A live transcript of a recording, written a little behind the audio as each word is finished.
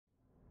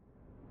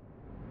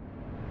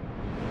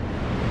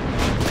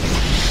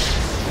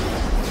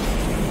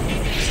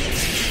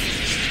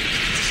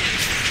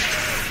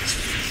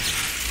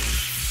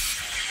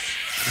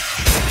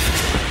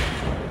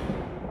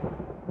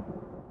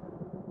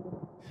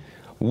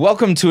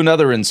Welcome to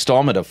another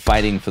installment of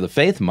Fighting for the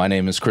Faith. My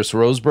name is Chris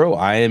Roseborough.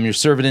 I am your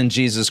servant in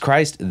Jesus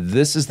Christ.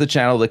 This is the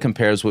channel that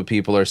compares what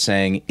people are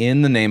saying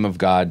in the name of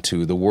God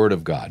to the Word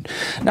of God.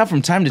 Now,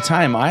 from time to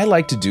time, I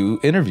like to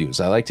do interviews.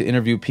 I like to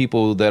interview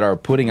people that are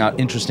putting out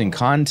interesting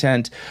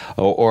content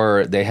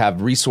or they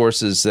have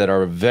resources that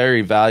are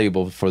very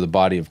valuable for the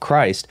body of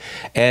Christ.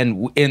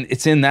 And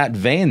it's in that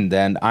vein,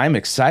 then, I'm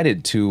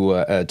excited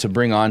to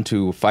bring on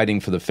to Fighting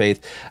for the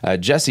Faith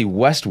Jesse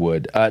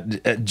Westwood.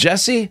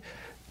 Jesse,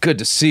 good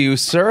to see you,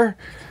 sir.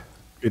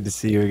 Good to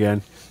see you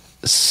again.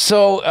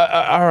 So,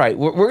 all right,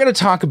 we're going to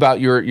talk about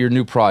your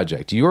new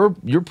project. You're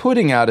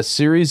putting out a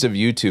series of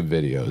YouTube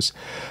videos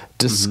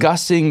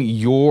discussing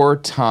your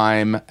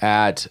time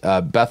at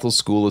Bethel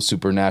School of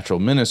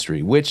Supernatural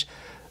Ministry, which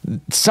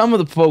some of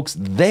the folks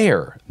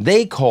there,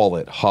 they call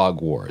it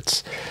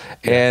Hogwarts.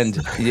 Yes. And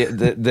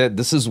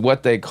this is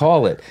what they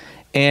call it.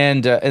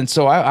 And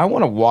so I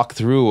want to walk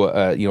through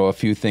a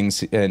few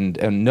things and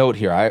note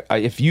here.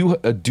 If you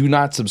do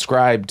not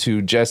subscribe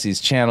to Jesse's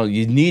channel,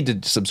 you need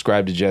to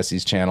subscribe to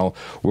Jesse's channel.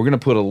 We're going to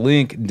put a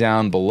link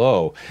down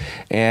below,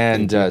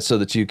 and so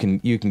that you can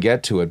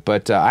get to it.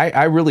 But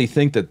I really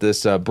think that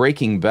this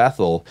Breaking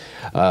Bethel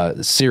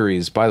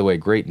series, by the way,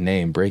 great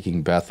name,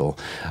 Breaking Bethel.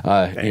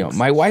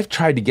 My wife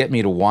tried to get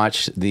me to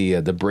watch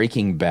the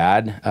Breaking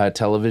Bad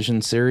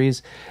television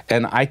series,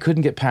 and I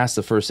couldn't get past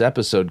the first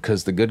episode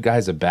because the good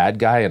guy's a bad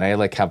guy, and I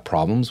have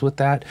problems with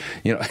that,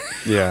 Yeah.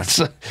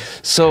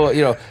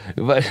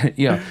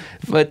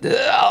 but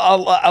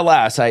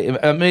alas,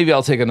 maybe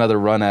I'll take another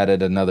run at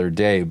it another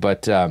day.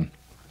 But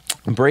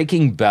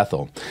Breaking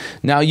Bethel.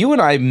 Now, you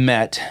and I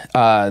met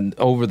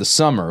over the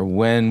summer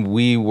when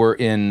we were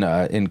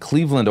in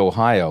Cleveland,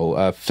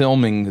 Ohio,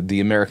 filming The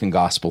American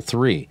Gospel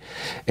 3.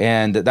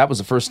 And that was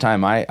the first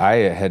time I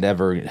had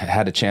ever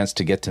had a chance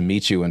to get to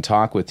meet you and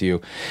talk with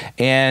you.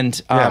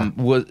 And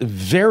was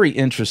very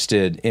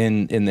interested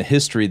in the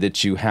history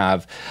that you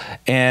have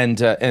and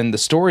the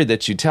story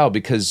that you tell,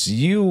 because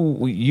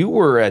you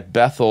were at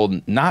Bethel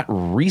not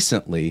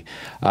recently.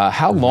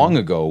 How long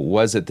ago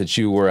was it that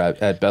you were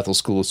at Bethel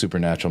School of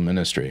Supernatural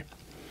Ministry?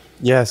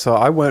 Yeah, so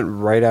I went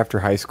right after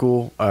high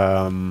school.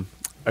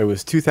 It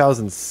was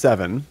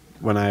 2007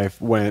 when I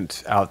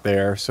went out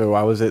there. So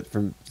I was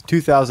from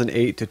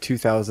 2008 to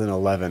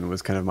 2011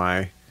 was kind of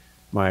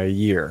my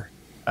year.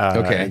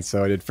 Okay. And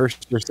so I did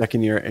first year,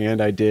 second year, and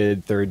I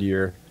did third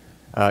year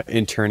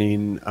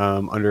interning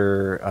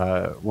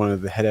under one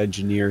of the head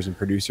engineers and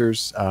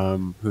producers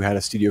who had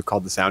a studio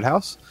called the Sound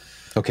House.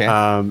 Okay.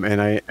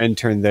 And I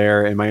interned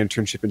there, and my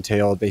internship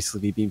entailed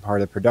basically being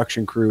part of the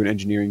production crew and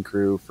engineering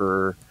crew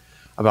for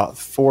about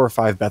 4 or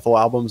 5 Bethel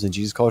albums and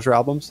Jesus Culture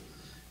albums,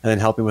 and then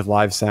helping with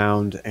live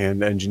sound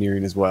and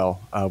engineering as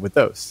well with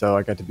those. So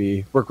I got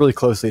to work really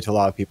closely to a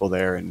lot of people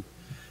there and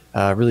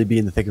really be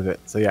in the thick of it.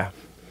 So yeah.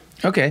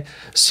 Okay,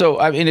 so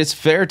I mean, it's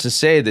fair to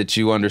say that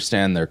you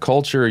understand their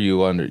culture. You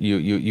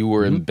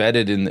were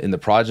embedded in the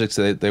projects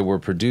that they were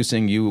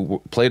producing.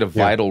 You played a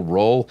vital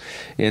role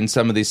in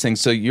some of these things.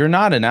 So you're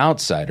not an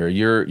outsider.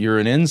 You're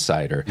an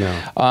insider.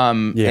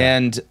 No.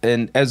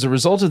 And as a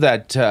result of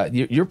that,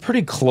 you're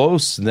pretty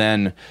close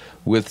then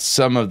with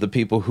some of the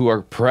people who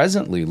are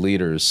presently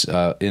leaders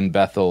in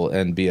Bethel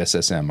and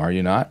BSSM. Are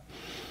you not?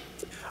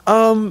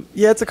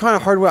 Yeah, it's a kind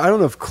of hard way. I don't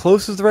know if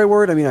close is the right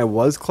word. I mean, I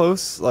was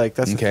close.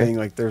 That's the thing.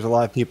 There's a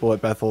lot of people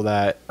at Bethel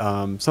that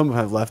some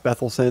have left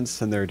Bethel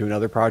since, and they're doing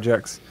other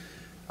projects.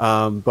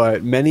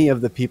 But many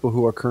of the people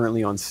who are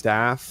currently on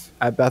staff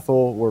at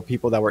Bethel were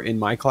people that were in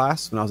my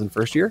class when I was in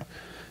first year.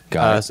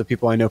 Got it. So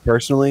people I know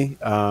personally.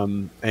 A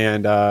lot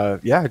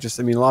of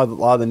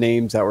the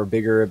names that were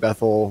bigger at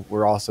Bethel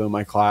were also in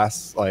my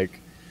class, like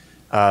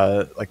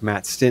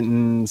Matt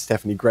Stinton,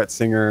 Stephanie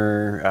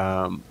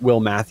Gretzinger,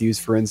 Will Matthews,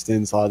 for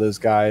instance. A lot of those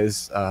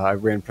guys I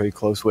ran pretty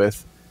close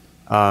with,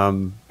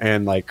 and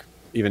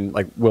even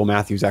Will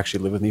Matthews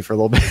actually lived with me for a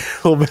little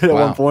bit at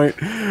one point,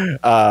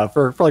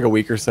 for like a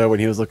week or so when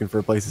he was looking for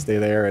a place to stay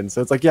there. And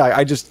so it's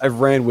I've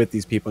ran with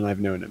these people and I've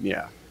known them.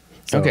 Yeah.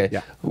 So, okay.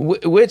 Yeah.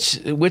 Which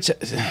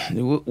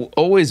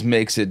always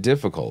makes it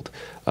difficult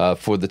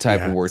for the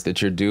type of work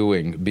that you're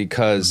doing,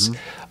 because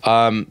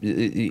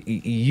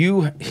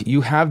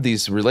you have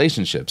these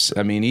relationships.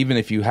 I mean, even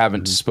if you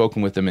haven't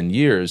spoken with them in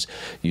years,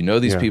 you know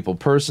these people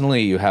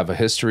personally. You have a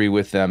history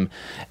with them,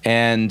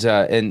 and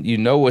you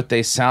know what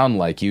they sound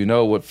like. You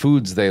know what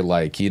foods they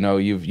like. You know,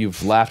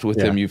 you've laughed with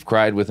them, you've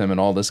cried with them, and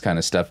all this kind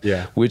of stuff.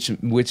 Yeah.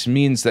 Which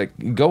means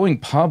that going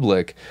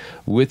public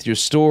with your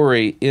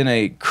story in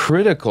a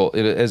critical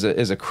as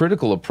a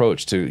critical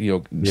approach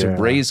to to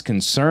raise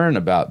concern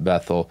about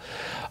Bethel.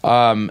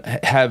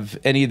 Have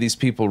any of these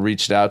people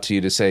reached out to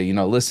you to say,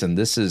 listen,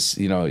 this is,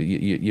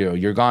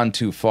 you're gone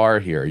too far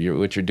here.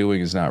 What you're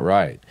doing is not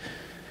right?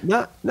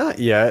 Not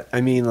yet. I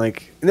mean, and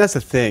that's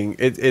the thing.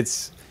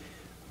 It's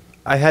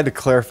I had to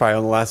clarify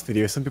on the last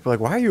video. Some people are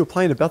like, why are you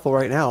applying to Bethel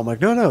right now? I'm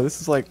like, no,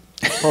 this is 12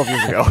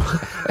 years ago.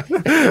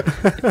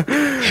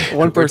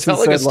 One person We're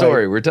telling a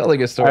story. We're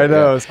telling a story. I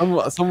know.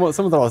 Yeah. Someone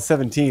thought I was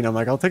 17. I'm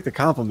like, I'll take the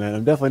compliment.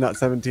 I'm definitely not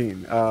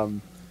 17.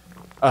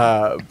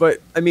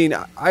 But I mean,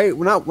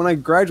 when I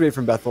graduated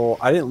from Bethel,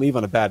 I didn't leave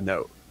on a bad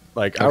note.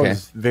 Like Okay.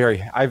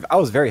 I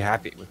was very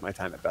happy with my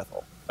time at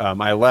Bethel.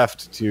 I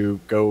left to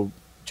go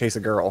chase a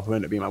girl who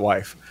ended up being my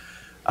wife,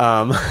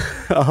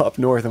 up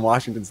north in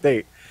Washington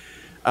State.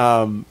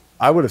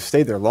 I would have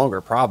stayed there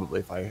longer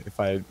probably if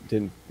I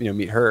didn't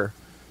meet her.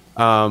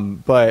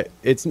 But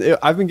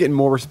I've been getting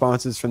more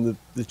responses from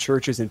the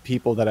churches and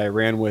people that I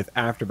ran with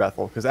after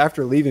Bethel, because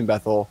after leaving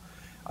Bethel,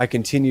 I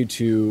continue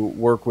to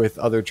work with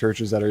other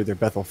churches that are either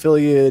Bethel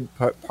affiliated,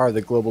 part of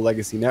the Global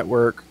Legacy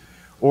Network,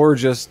 or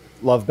just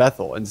love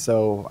Bethel. And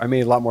so I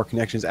made a lot more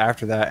connections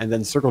after that, and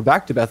then circled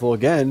back to Bethel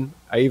again.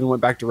 I even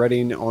went back to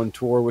Reading on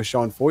tour with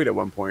Sean Foyt at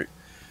one point,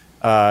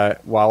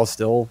 while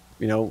still,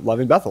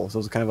 loving Bethel. So it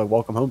was kind of a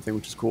welcome home thing,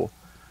 which is cool.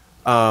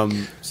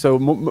 So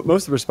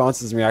most of the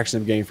responses and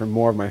reactions I'm getting from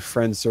more of my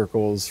friend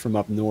circles from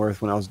up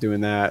north when I was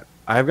doing that,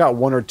 I've got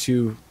about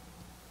 2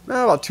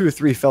 or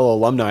 3 fellow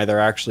alumni that are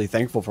actually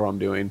thankful for what I'm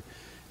doing.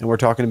 And we're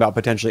talking about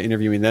potentially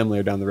interviewing them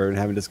later down the road and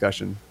having a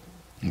discussion.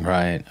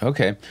 Right.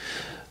 Okay.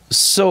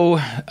 So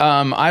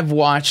I've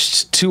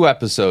watched 2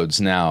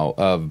 episodes now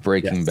of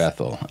Breaking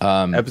Bethel.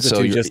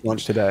 Episode 2 just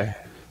launched today.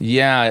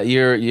 Yeah,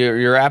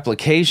 your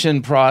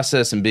application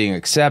process and being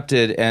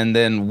accepted, and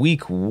then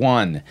week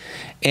 1.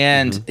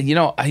 And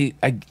I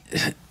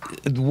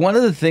one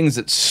of the things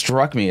that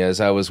struck me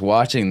as I was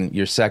watching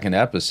your second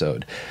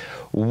episode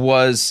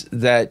was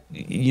that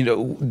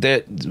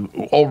that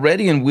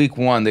already in week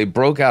 1 they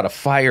broke out a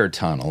fire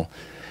tunnel.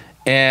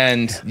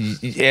 And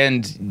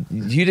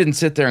you didn't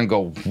sit there and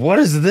go, "What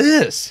is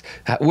this?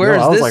 Where is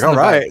this?" I was like, "All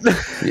right."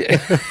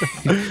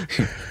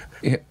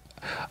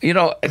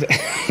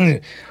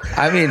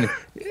 I mean,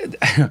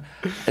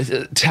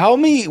 tell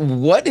me,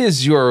 what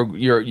is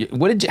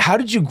how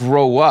did you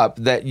grow up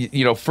that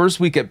first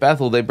week at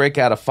Bethel they break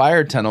out a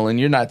fire tunnel and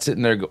you're not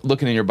sitting there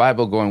looking in your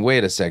Bible going,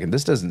 "Wait a second,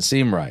 this doesn't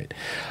seem right."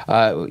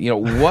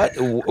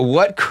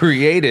 What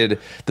created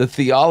the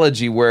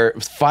theology where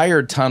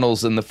fire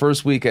tunnels in the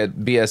first week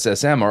at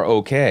BSSM are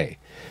okay?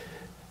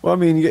 Well, I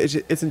mean,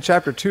 it's in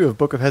chapter 2 of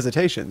Book of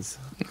Hesitations.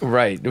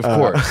 Right, of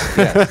course.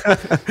 Yeah.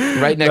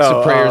 Right next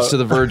to prayers to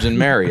the Virgin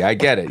Mary. I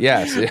get it,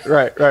 yes.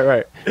 Right.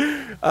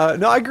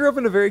 No, I grew up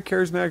in a very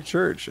charismatic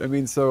church. I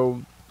mean,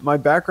 so my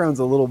background's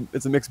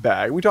it's a mixed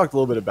bag. We talked a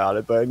little bit about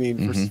it, but I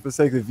mean, for the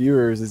sake of the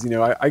viewers, is,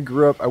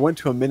 I went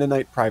to a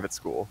Mennonite private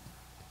school.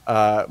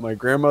 My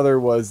grandmother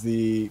was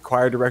the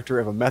choir director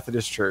of a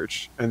Methodist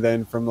church. And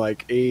then from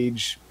like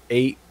age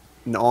 8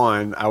 and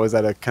on, I was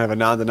at a kind of a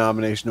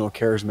non-denominational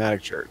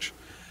charismatic church.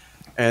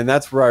 And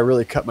that's where I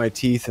really cut my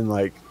teeth in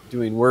like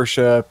doing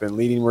worship and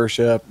leading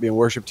worship, being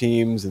worship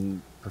teams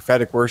and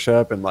prophetic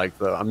worship. And like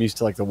I'm used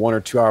to like the 1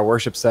 or 2 hour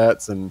worship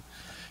sets and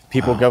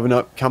people coming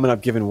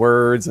up giving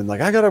words and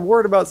like, I got a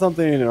word about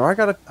something, or I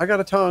got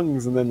a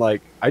tongues. And then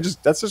like,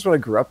 that's just what I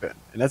grew up in.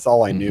 And that's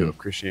all I knew of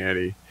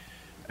Christianity.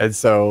 And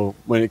so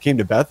when it came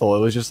to Bethel, it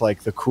was just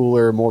like the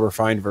cooler, more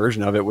refined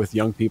version of it with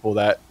young people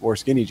that wore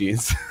skinny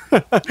jeans.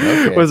 Was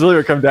really what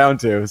it come down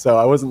to. So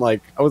I wasn't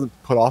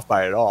put off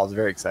by it at all. I was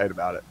very excited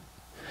about it.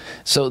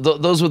 So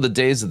those were the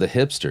days of the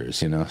hipsters,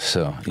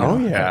 So.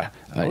 Yeah.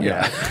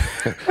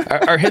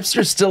 Are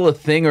hipsters still a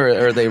thing, or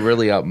are they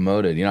really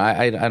outmoded?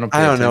 I don't.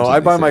 I don't know. I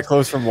buy my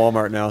clothes from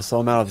Walmart now, so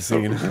I'm out of the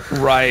scene.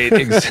 Right.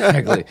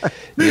 Exactly.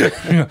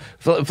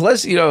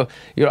 Plus,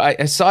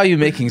 I saw you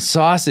making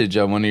sausage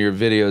on one of your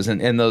videos,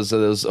 and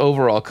those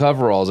overall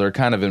coveralls are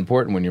kind of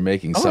important when you're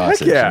making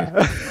sausage.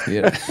 Heck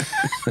yeah.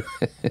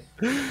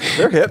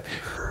 They're hip.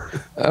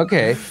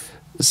 Okay.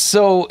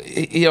 So,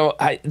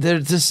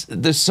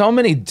 there's so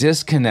many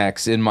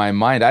disconnects in my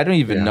mind. I don't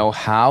even know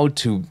how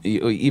to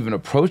even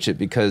approach it,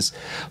 because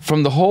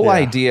from the whole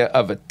idea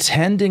of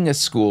attending a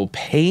school,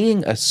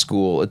 paying a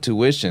school a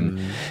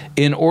tuition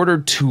in order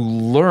to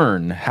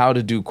learn how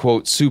to do,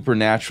 quote,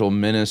 supernatural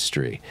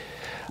ministry.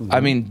 I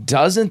mean,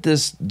 doesn't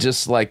this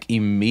just like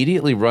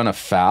immediately run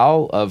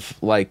afoul of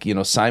like,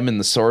 Simon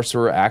the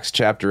Sorcerer, Acts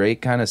chapter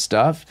 8 kind of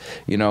stuff?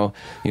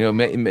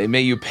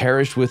 May you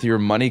perish with your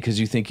money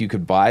because you think you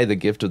could buy the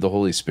gift of the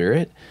Holy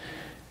Spirit?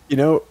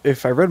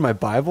 If I read my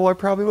Bible, I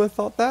probably would have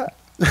thought that.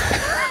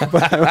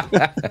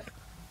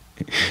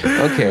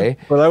 Okay.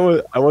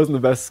 But I wasn't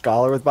the best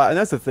scholar with Bible. And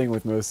that's the thing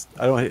with most,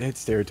 I don't hate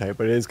stereotype,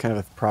 but it is kind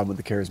of a problem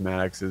with the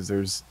charismatics is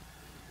there's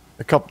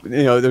a couple,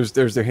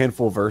 there's a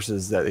handful of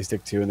verses that they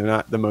stick to, and they're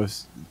not the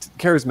most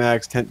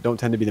charismatics don't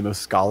tend to be the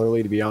most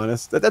scholarly, to be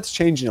honest. That's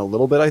changing a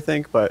little bit, I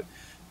think, but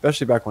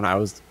especially back when I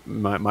was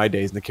my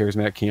days in the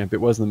charismatic camp,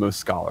 it wasn't the most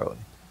scholarly.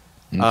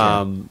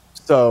 Okay.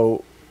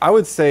 So I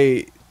would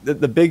say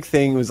that the big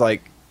thing was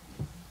like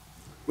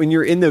when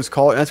you're in those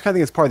calls, and that's kind of, I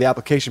think it's part of the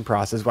application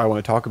process. What I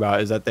want to talk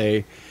about is that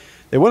they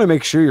want to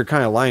make sure you're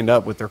kind of lined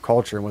up with their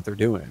culture and what they're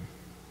doing,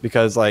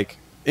 because like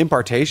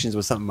impartations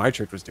was something my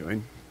church was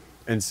doing.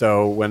 And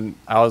so when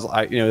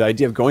the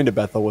idea of going to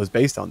Bethel was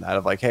based on that,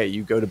 of like, hey,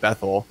 you go to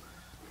Bethel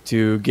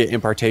to get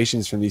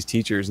impartations from these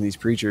teachers and these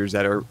preachers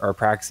that are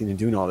practicing and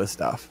doing all this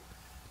stuff.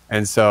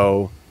 And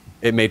so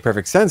it made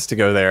perfect sense to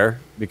go there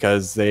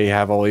because they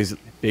have all these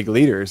big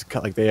leaders.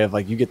 Like they have,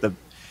 like, you get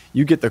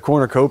you get the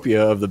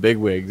cornucopia of the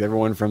bigwigs,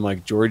 everyone from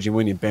like George and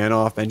William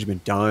Banoff,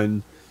 Benjamin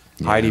Dunn,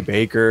 Heidi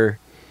Baker,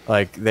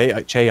 like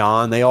Che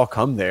Ahn, they all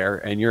come there,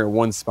 and you're in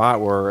one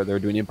spot where they're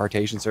doing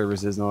impartation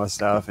services and all that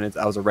stuff, and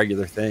that was a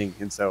regular thing.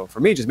 And so for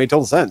me, it just made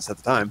total sense at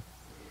the time.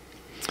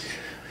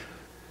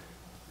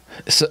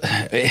 So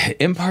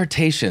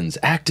impartations,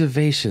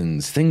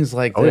 activations, things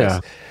like this. Yeah.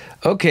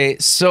 Okay,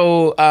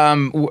 so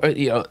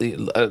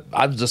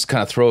I'll just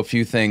kind of throw a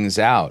few things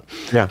out.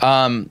 Yeah.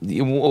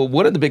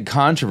 One of the big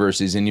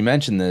controversies, and you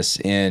mentioned this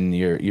in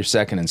your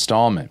second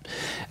installment,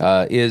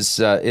 is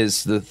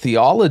the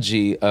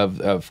theology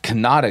of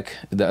kenotic,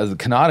 the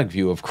kenotic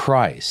view of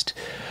Christ.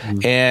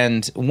 Mm-hmm.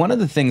 And one of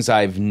the things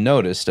I've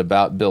noticed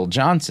about Bill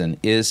Johnson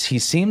is he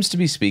seems to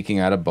be speaking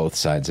out of both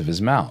sides of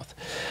his mouth.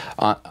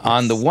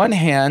 On the one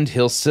hand,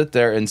 he'll sit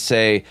there and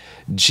say,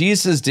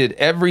 Jesus did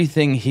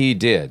everything he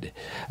did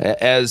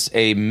as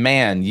a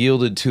man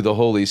yielded to the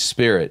Holy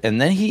Spirit. And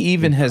then he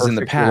even has in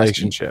the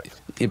past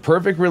a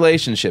perfect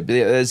relationship,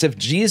 as if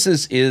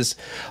Jesus is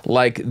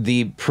like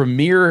the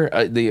premier,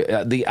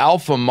 the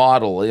alpha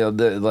model,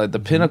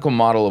 the pinnacle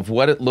model of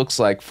what it looks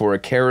like for a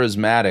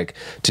charismatic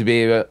to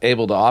be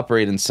able to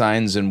operate in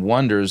signs and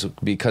wonders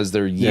because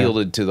they're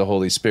yielded to the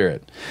Holy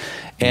Spirit.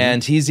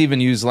 And he's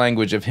even used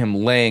language of him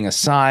laying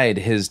aside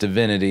his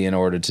divinity in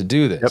order to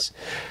do this.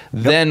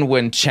 Then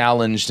when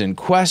challenged and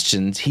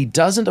questioned, he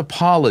doesn't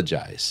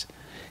apologize.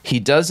 He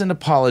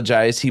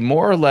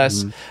more or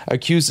less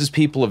accuses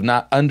people of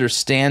not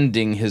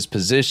understanding his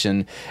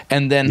position.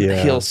 And then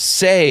he'll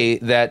say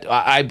that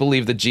I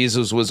believe that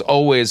Jesus was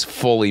always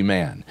fully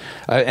man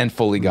and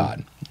fully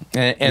God.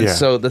 And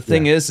so the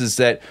thing is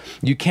that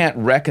you can't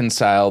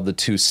reconcile the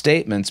two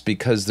statements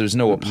because there's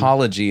no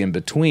apology in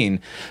between.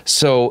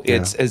 So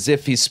it's as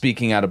if he's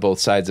speaking out of both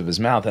sides of his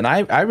mouth. And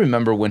I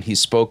remember when he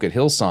spoke at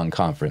Hillsong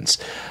Conference,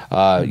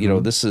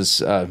 this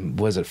is,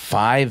 was it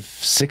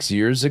 5-6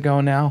 years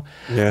ago now?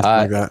 Yeah,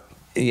 like that.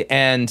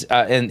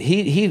 And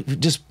he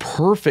just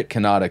perfect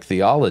kenotic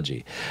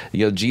theology.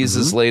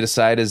 Jesus laid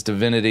aside his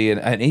divinity,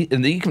 and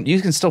you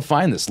can still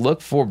find this.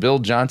 Look for Bill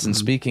Johnson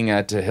speaking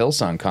at the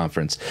Hillsong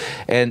Conference,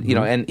 and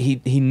and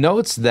he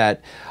notes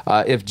that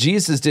if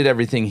Jesus did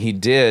everything he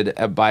did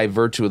by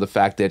virtue of the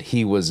fact that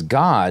he was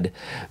God,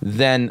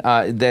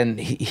 then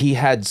he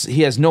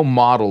has no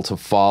model to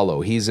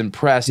follow. He's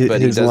impressed, but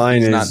his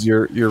line is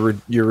you're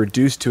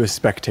reduced to a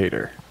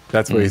spectator.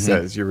 That's what he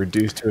says. You're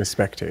reduced to a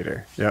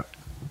spectator. Yep.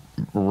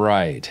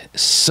 Right.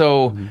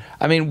 So,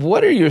 I mean,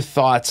 what are your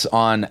thoughts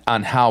on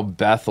how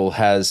Bethel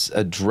has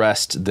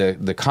addressed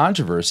the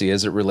controversy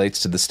as it relates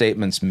to the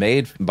statements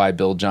made by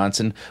Bill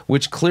Johnson,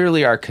 which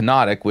clearly are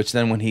kenotic, which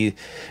then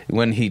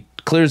when he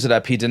clears it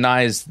up, he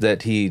denies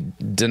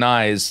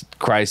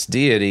Christ's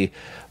deity,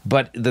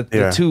 but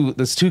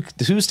the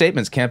two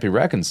statements can't be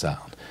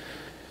reconciled.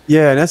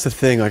 Yeah, and that's the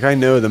thing. Like, I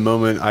know the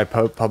moment I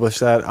publish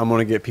that, I'm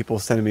going to get people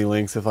sending me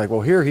links of like,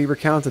 well, here he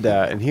recounted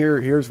that, and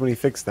here's when he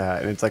fixed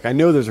that. And it's like, I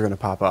know those are going to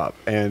pop up.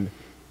 And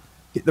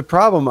the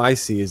problem I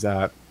see is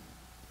that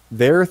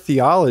their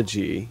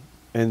theology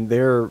and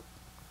their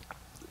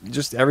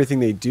just everything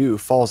they do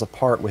falls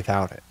apart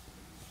without it.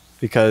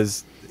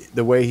 Because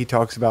the way he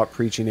talks about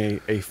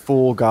preaching a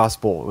full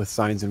gospel with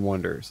signs and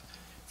wonders,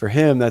 for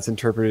him, that's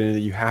interpreted in that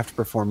you have to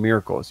perform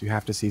miracles. You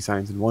have to see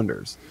signs and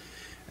wonders.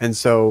 And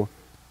so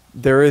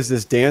there is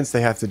this dance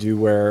they have to do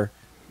where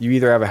you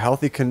either have a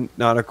healthy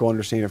canonical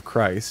understanding of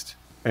Christ,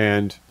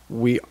 and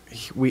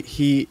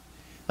he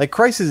like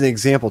Christ is an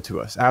example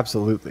to us,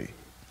 absolutely.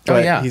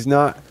 But he's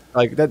not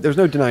like that. There's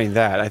no denying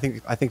that. I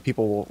think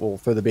people will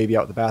throw the baby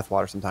out with the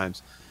bathwater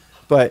sometimes,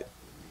 but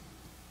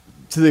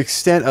to the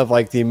extent of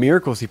like the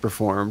miracles he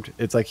performed,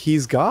 it's like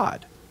he's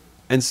God,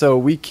 and so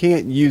we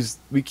can't use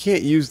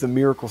the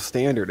miracle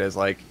standard as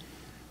like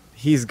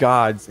he's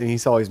God and he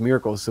saw these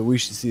miracles, so we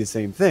should see the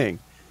same thing.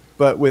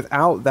 But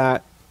without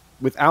that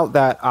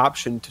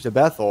option to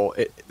Bethel,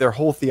 their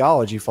whole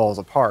theology falls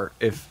apart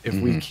if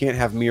we can't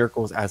have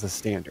miracles as a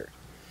standard.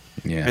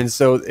 Yeah. And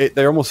so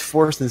they're almost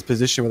forced in this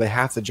position where they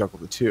have to juggle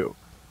the two,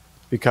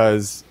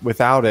 because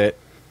without it,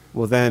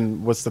 well,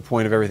 then what's the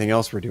point of everything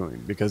else we're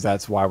doing? Because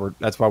that's why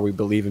we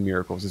believe in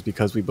miracles, is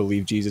because we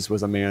believe Jesus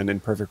was a man in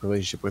perfect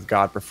relationship with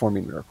God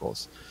performing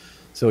miracles.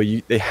 So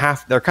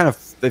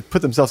they've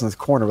put themselves in this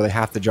corner where they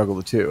have to juggle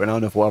the two, and I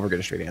don't know if we'll ever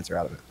get a straight answer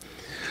out of it.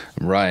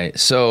 Right.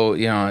 So,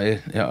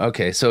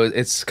 okay. So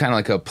it's kind of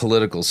like a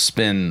political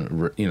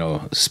spin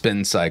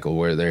cycle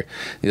where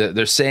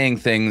they're saying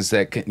things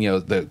that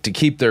to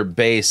keep their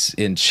base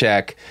in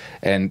check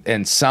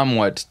and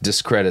somewhat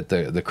discredit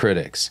the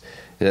critics.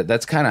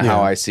 That's kind of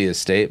how I see his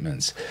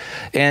statements.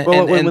 And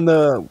when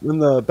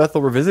the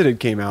Bethel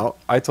Revisited came out,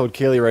 I told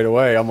Kaylee right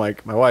away. I'm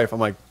like, my wife. I'm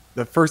like,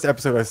 the first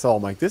episode I saw,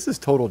 I'm like, this is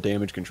total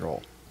damage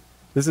control.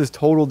 This is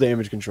total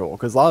damage control,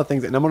 because a lot of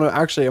things, and I'm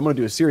gonna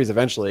do a series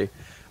eventually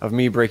of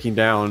me breaking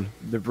down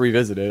the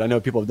Revisited. I know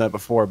people have done it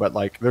before, but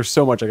like, there's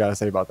so much I gotta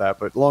say about that.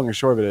 But long and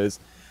short of it is,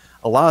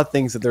 a lot of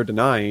things that they're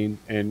denying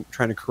and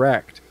trying to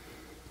correct,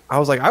 I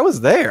was like, I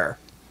was there.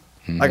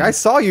 Like, I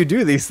saw you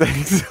do these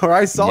things, or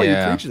I saw you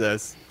preach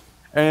this,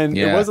 And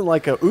it Yeah. wasn't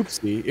like a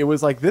oopsie. It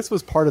was like this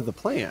was part of the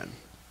plan.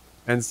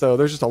 And so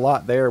there's just a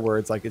lot there where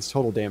it's like it's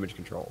total damage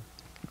control.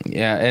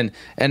 Yeah,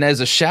 and as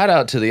a shout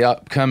out to the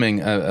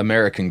upcoming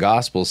American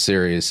Gospel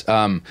series,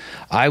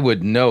 I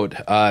would note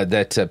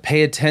that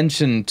pay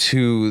attention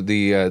to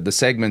the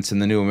segments in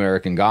the New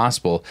American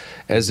Gospel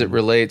as it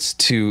relates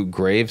to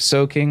grave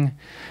soaking.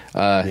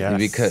 Yes.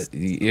 Because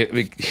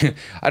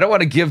I don't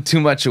want to give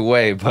too much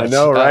away, but I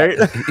know, right?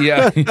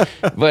 Yeah,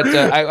 but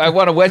I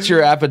want to whet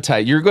your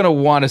appetite. You're going to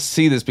want to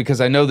see this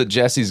because I know that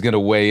Jesse's going to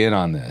weigh in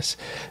on this.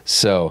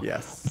 So,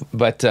 Yes.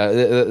 but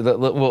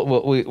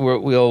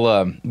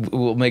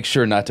we'll make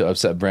sure not to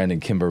upset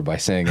Brandon Kimber by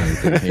saying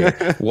anything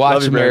here.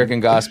 Watch you, American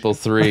Gospel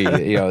 3.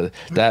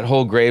 That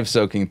whole grave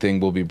soaking thing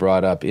will be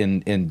brought up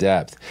in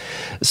depth.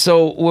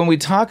 So when we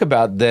talk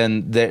about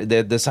then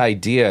this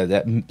idea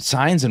that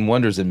signs and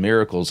wonders and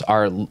miracles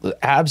are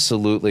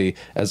absolutely,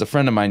 as a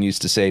friend of mine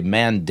used to say,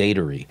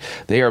 mandatory.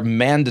 They are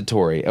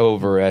mandatory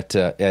over at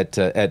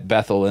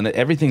Bethel, and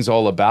everything's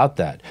all about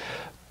that.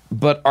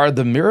 But are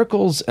the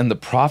miracles and the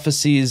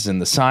prophecies and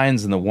the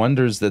signs and the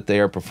wonders that they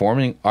are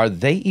performing, are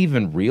they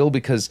even real?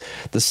 Because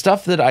the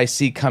stuff that I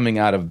see coming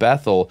out of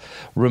Bethel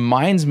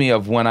reminds me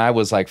of when I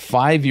was like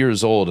 5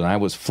 years old and I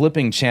was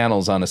flipping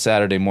channels on a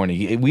Saturday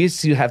morning. We used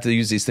to have to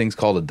use these things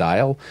called a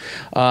dial.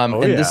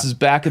 This is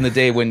back in the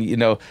day when,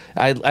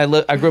 I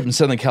grew up in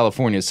Southern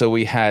California, so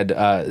we had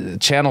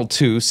Channel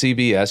 2,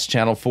 CBS,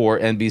 Channel 4,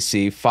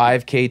 NBC,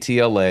 5,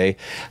 KTLA,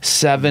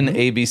 7,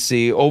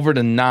 ABC, over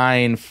to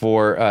 9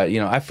 for,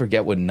 I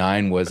forget what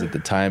 9 was at the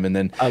time, and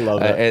then I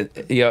love that.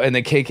 and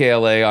then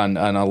KKLA on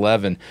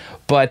 11,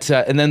 but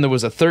and then there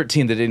was a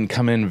 13 that didn't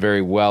come in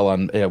very well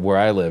on where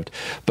I lived.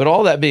 But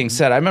all that being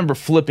said, I remember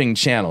flipping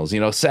channels.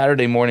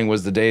 Saturday morning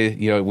was the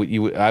day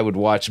I would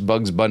watch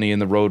Bugs Bunny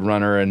and the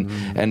Roadrunner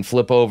and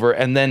flip over,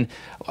 and then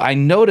I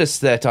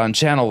noticed that on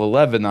Channel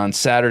 11 on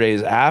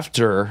Saturdays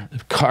after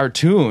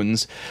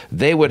cartoons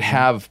they would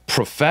have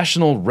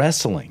professional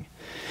wrestling.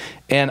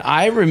 And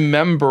I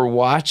remember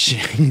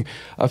watching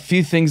a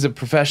few things of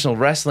professional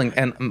wrestling,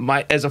 and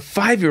as a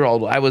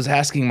 5-year-old, I was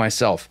asking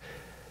myself,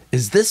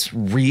 is this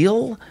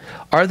real?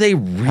 Are they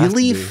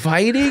really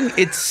fighting?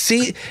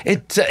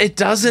 It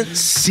doesn't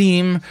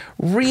seem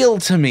real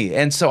to me.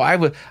 And so I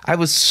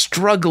was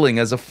struggling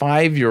as a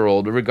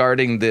 5-year-old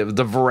regarding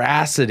the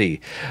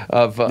veracity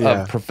of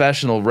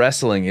professional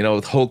wrestling,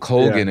 with Hulk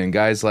Hogan and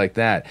guys like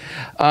that.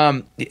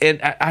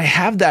 And I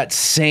have that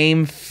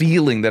same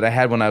feeling that I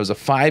had when I was a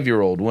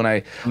 5-year-old, when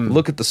I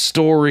look at the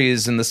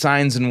stories and the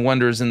signs and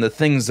wonders and the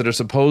things that are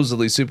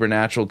supposedly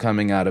supernatural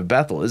coming out of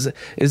Bethel. Is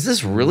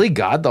this really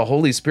God, the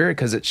Holy Spirit?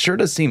 Because it sure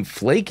does seem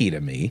flaky to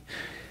me.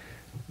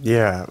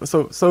 Yeah.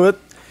 So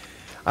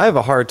I have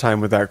a hard time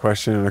with that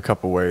question in a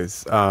couple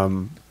ways.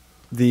 So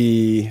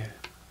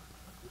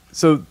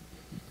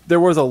there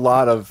was a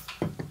lot of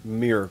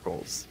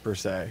miracles per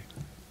se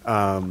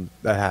that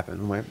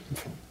happened.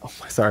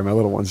 Sorry, my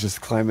little one's just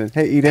climbing.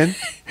 Hey, Eden.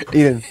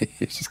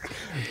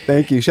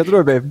 Thank you. Shut the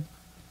door, babe.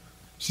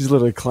 She's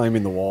literally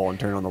climbing the wall and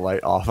turning on the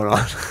light off and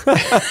on.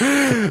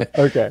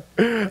 Okay.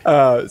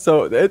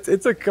 So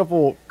it's a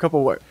couple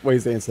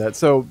ways to answer that.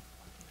 So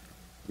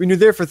when you're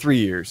there for 3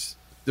 years,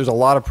 there's a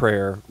lot of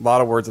prayer, a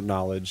lot of words of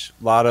knowledge,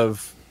 a lot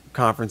of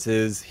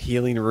conferences,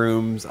 healing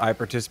rooms. I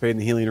participate in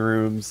the healing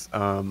rooms,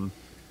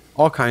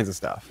 all kinds of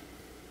stuff.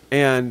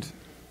 And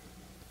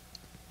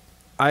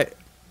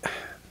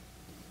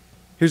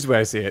here's the way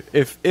I see it.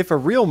 If a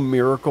real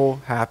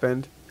miracle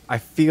happened, I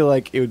feel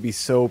like it would be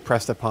so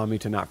pressed upon me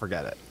to not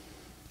forget it.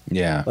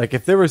 Yeah. Like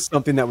if there was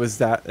something that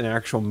was an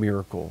actual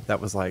miracle that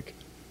was like,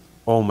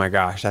 oh my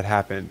gosh, that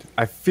happened.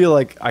 I feel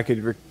like I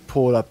could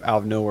pull it up out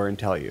of nowhere and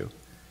tell you.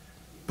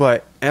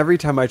 But every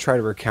time I try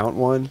to recount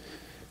one,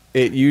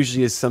 it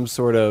usually is some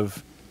sort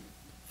of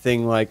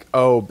thing like,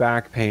 oh,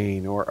 back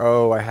pain, or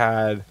oh, I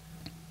had,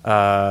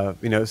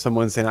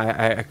 someone saying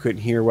I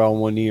couldn't hear well in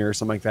one ear or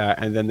something like that,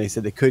 and then they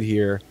said they could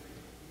hear,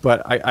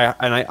 but I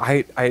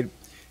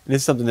and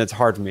this is something that's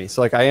hard for me.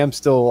 So like I am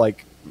still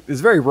like,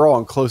 it's very raw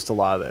and close to a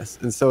lot of this.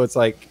 And so it's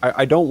like,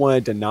 I don't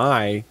want to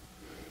deny,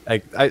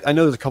 like, I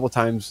know there's a couple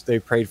times they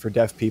prayed for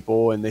deaf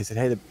people and they said,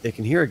 hey, they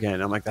can hear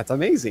again. I'm like, that's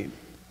amazing.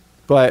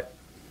 But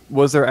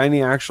was there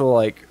any actual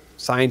like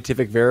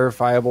scientific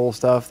verifiable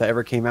stuff that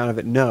ever came out of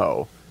it?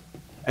 No.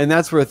 And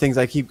that's where things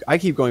I keep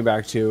going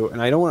back to.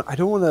 And I don't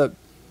want to,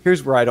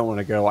 here's where I don't want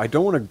to go. I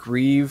don't want to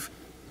grieve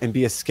and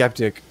be a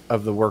skeptic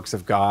of the works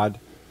of God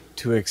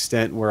to an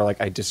extent where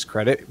like I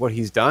discredit what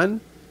he's done,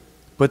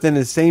 but then in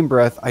the same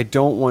breath, I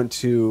don't want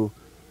to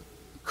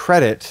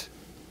credit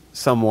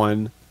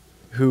someone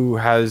who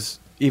has,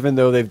 even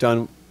though they've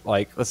done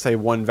like, let's say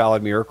one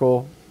valid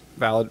miracle,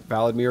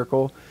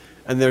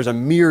 and there's a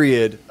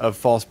myriad of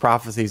false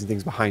prophecies and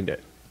things behind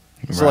it.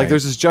 So like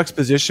there's this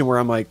juxtaposition where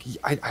I'm like,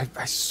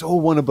 I so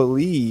want to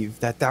believe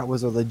that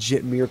was a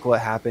legit miracle that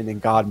happened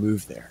and God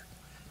moved there.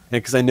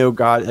 And because I know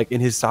God, like in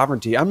his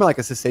sovereignty, I'm not like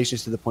a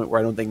cessationist to the point where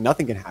I don't think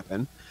nothing can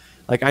happen.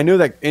 Like I know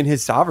that in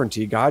his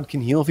sovereignty, God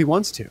can heal if he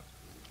wants to.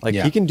 Like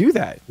he can do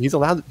that. He's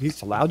allowed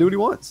to do what he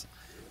wants.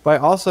 But I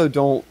also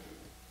don't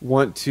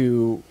want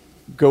to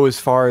go as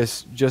far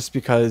as just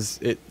because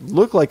it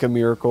looked like a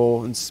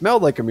miracle and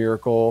smelled like a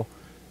miracle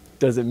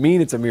doesn't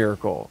mean it's a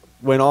miracle.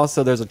 When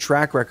also there's a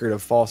track record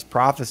of false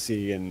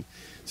prophecy and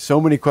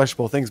so many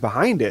questionable things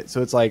behind it.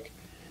 So it's like,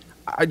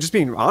 I just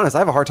being honest, I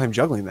have a hard time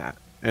juggling that.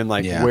 And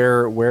like,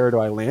 where do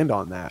I land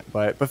on that?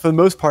 But for the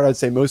most part, I'd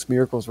say most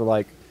miracles were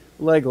like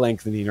leg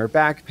lengthening or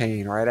back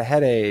pain or I had a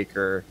headache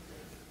or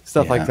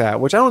stuff like that,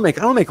 which I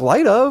don't make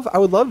light of. I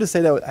would love to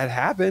say that had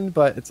happened,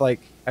 but it's like,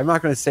 I'm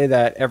not going to say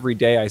that every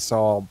day I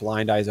saw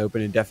blind eyes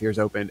open and deaf ears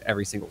open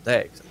every single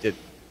day, because I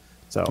didn't.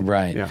 So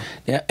right,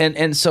 yeah,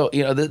 and so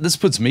this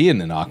puts me in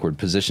an awkward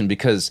position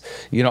because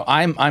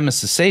I'm a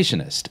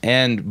cessationist,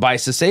 and by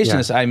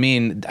cessationist I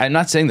mean, I'm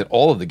not saying that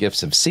all of the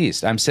gifts have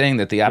ceased. I'm saying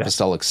that the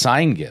apostolic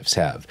sign gifts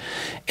have,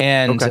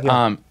 and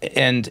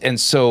and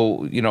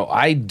so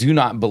I do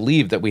not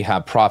believe that we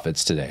have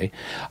prophets today.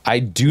 I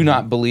do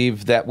not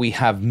believe that we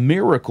have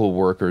miracle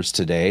workers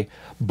today,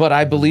 but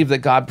I believe that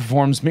God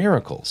performs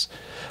miracles.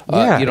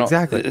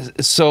 Exactly.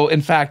 So,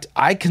 in fact,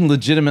 I can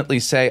legitimately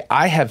say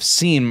I have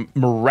seen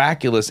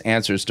miraculous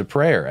answers to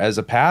prayer as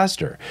a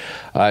pastor.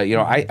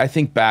 I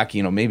think back,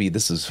 maybe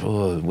this is,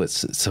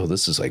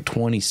 this is like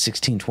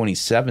 2016,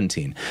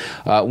 2017.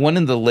 One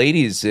of the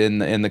ladies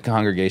in the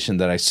congregation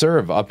that I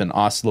serve up in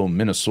Oslo,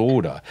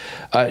 Minnesota,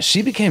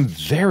 she became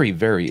very,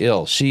 very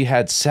ill. She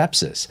had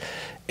sepsis.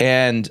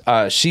 And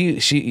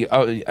she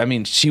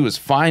was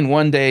fine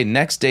one day.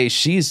 Next day,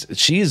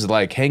 she's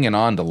like hanging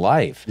on to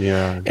life.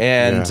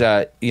 And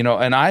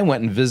I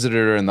went and visited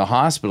her in the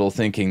hospital,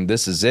 thinking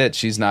this is it.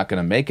 She's not going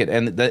to make it.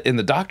 And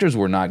the doctors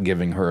were not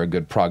giving her a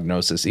good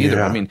prognosis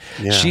either.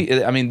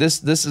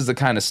 This is the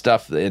kind of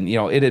stuff, and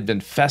it had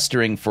been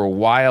festering for a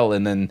while,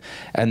 and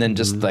then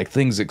just like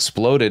things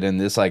exploded,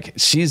 and it's like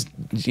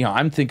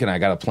I'm thinking I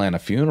got to plan a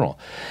funeral,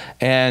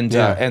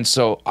 and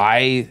so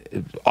I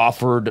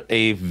offered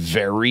a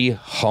very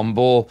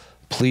humble,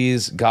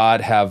 please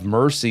God have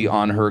mercy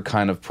on her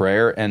kind of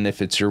prayer, and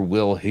if it's your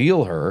will,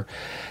 heal her.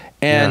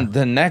 And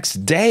the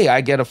next day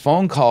I get a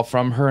phone call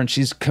from her, and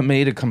she's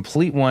made a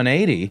complete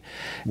 180.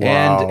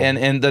 Wow.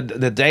 And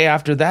the day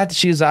after that,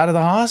 she's out of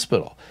the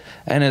hospital.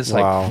 And it's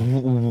like,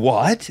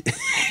 what?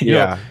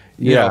 Now,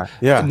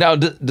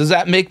 does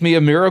that make me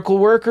a miracle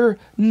worker?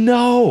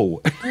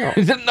 No,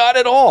 not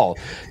at all.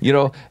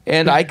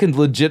 And I can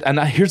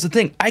here's the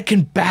thing: I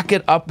can back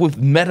it up with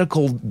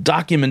medical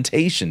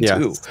documentation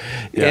too.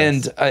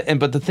 Yes.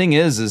 But the thing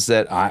is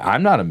that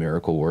I'm not a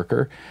miracle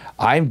worker.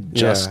 I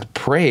just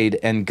prayed,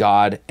 and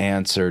God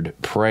answered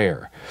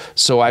prayer.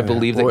 So I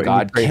believe that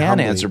God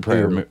can answer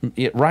prayer.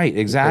 Right?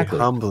 Exactly.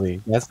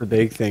 Humbly. That's the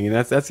big thing, and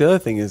that's the other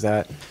thing is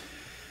that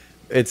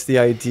it's the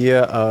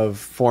idea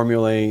of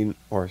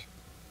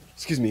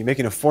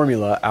making a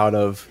formula out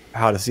of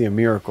how to see a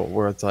miracle,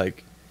 where it's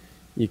like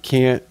you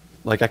can't,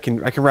 like I can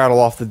rattle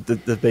off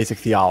the basic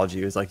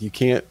theology. It's like you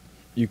can't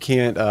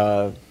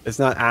it's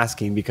not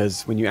asking,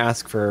 because when you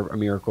ask for a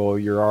miracle,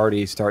 you're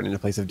already starting in a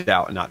place of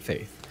doubt and not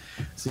faith.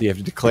 So you have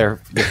to declare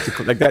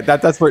like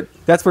that's where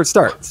it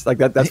starts. Like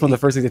that's one of the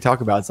first things they talk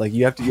about. It's like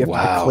you have to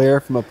declare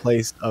from a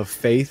place of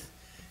faith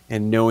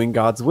and knowing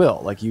God's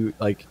will.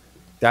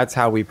 That's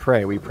how we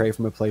pray. We pray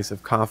from a place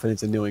of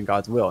confidence and knowing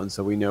God's will. And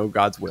so we know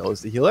God's will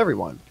is to heal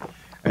everyone.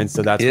 And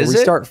so that's where we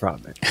start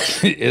from.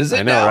 Is it?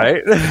 I know,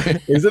 right?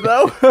 Is it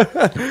though?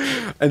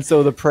 And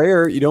so the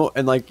prayer,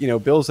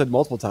 Bill said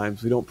multiple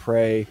times, we don't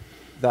pray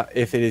that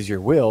if it is your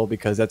will,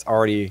 because that's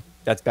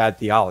bad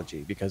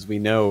theology, because we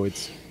know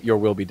it's your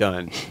will be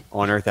done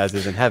on earth as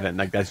is in heaven.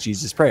 Like that's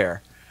Jesus'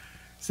 prayer.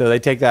 So they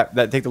take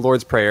take the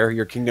Lord's prayer,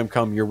 your kingdom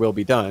come, your will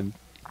be done.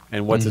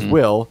 And what's his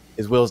will?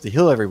 His will is to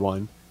heal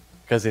everyone.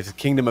 Because if the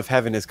kingdom of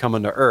heaven has come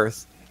unto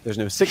earth, there's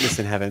no sickness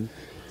in heaven.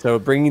 So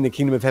bringing the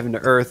kingdom of heaven to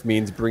earth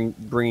means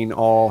bringing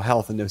all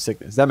health and no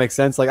sickness. Does that make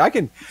sense? Like I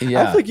think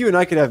you and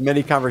I could have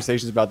many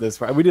conversations about this.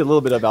 We did a little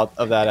bit of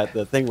that at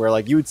the thing where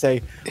like you would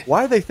say,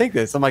 why do they think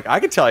this? I'm like, I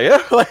could tell you.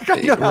 Like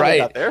I know how they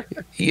got there.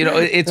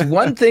 It's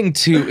one thing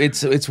to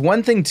it's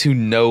one thing to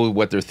know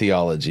what their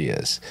theology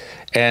is.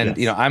 And,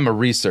 I'm a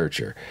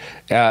researcher,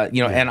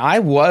 and I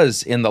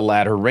was in the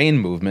latter rain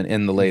movement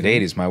in the late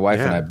 80s, my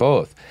wife and I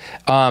both.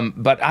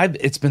 But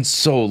it's been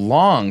so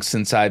long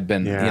since I've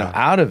been,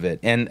 out of it.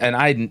 And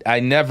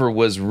I never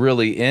was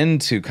really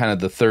into kind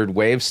of the third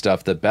wave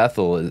stuff that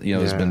Bethel,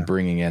 has been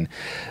bringing in,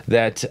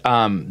 that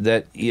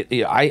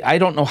I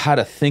don't know how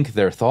to think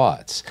their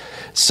thoughts.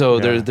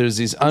 So there's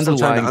these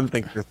underlying. I'm trying to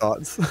unthink your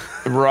thoughts.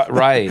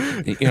 Right.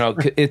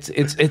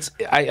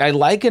 I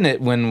liken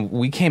it when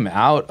we came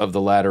out of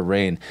the latter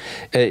rain.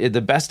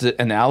 The best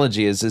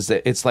analogy is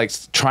that it's like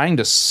trying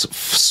to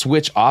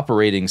switch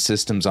operating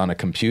systems on a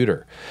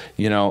computer.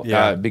 You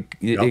have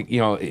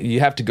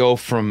to go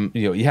from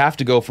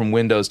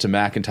Windows to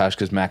Macintosh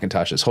because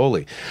Macintosh is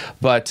holy,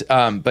 but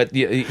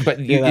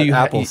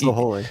Apple's so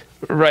holy.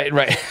 Right.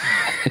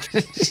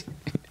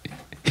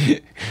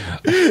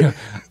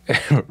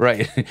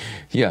 Right.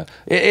 Yeah.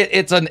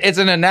 It's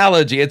an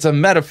analogy. It's a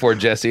metaphor,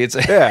 Jesse. It's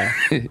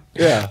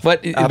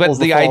But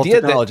the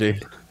idea technology.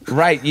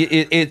 Right.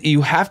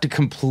 You have to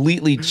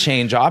completely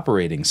change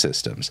operating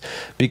systems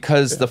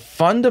because the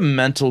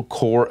fundamental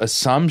core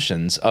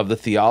assumptions of the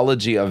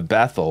theology of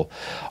Bethel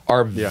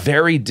are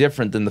very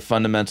different than the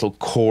fundamental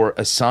core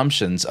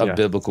assumptions of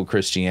biblical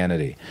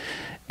Christianity.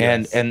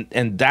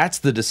 And that's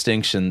the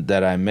distinction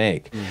that I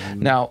make.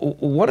 Now,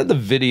 one of the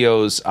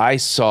videos I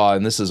saw,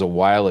 and this is a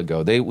while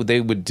ago, they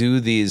would do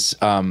these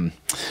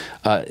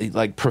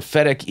like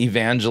prophetic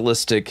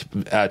evangelistic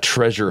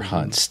treasure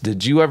hunts.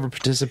 Did you ever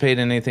participate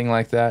in anything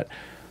like that?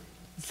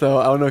 So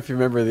I don't know if you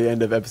remember the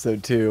end of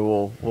episode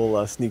 2.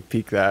 We'll sneak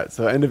peek that.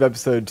 So end of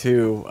episode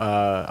 2,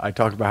 I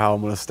talked about how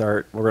I'm going to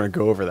start. We're going to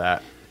go over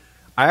that.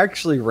 I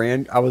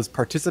was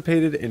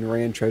participated and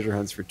ran treasure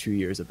hunts for 2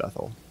 years at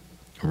Bethel.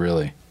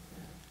 Really?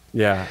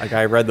 Yeah, like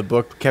I read the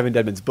book, Kevin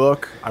Dedman's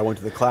book. I went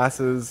to the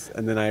classes,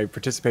 and then I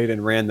participated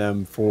and ran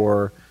them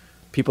for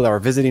people that were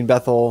visiting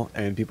Bethel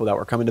and people that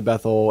were coming to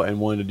Bethel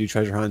and wanted to do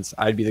treasure hunts.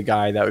 I'd be the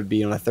guy that would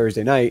be on a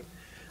Thursday night.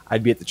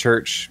 I'd be at the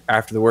church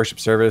after the worship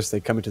service.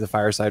 They'd come into the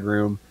fireside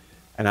room,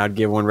 and I'd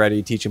get one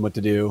ready, teach them what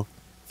to do,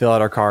 fill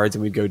out our cards,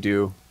 and we'd go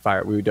do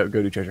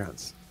treasure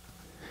hunts.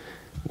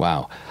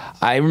 Wow.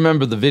 I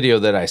remember the video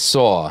that I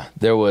saw.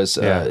 There was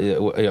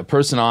a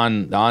person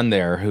on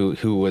there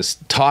who was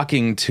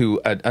talking to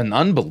an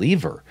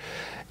unbeliever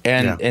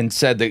and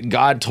said that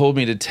God told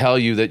me to tell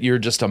you that you're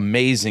just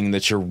amazing,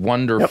 that you're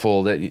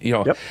wonderful,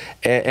 that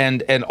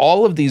and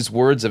all of these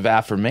words of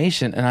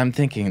affirmation. And I'm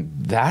thinking,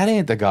 that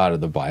ain't the God of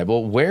the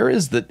Bible. Where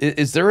is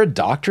there a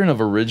doctrine of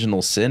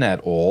original sin at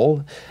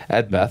all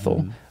at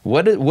Bethel?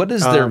 What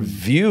is their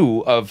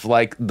view of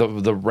like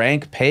the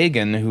rank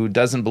pagan who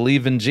doesn't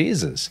believe in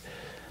Jesus?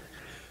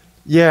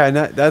 Yeah, and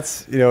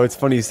that's it's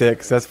funny you say it,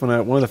 because that's one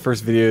of the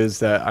first videos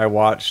that I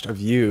watched of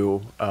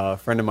you. A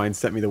friend of mine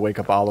sent me the Wake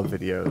Up Olive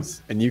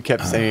videos, and you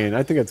kept saying,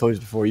 I think I told you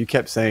before, you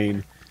kept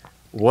saying,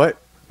 what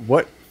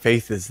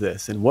faith is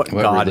this, and what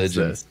God religion is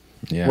this?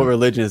 Yeah. What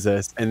religion is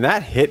this? And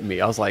that hit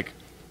me. I was like,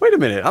 wait a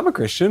minute, I'm a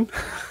Christian,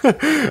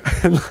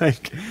 and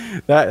like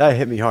that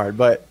hit me hard.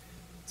 But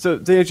so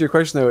to answer your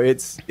question though,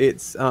 it's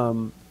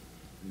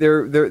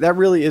there that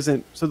really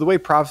isn't. So the way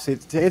prophecy,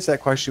 to answer that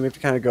question, we have to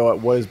kind of go at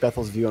what is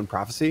Bethel's view on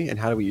prophecy and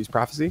how do we use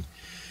prophecy.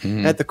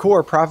 At the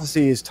core,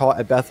 prophecy is taught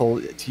at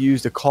Bethel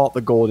to call it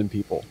the golden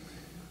people.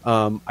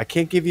 I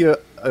can't give you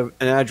an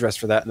address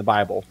for that in the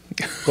Bible,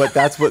 but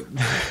that's what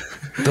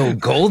the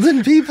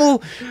golden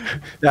people.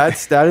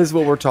 That is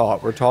what we're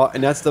taught. We're taught,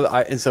 and that's I'm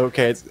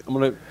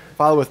gonna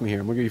follow with me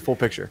here. I'm gonna give you a full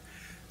picture.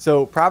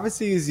 So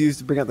prophecy is used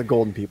to bring out the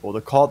golden people,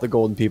 to call it the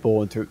golden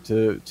people, and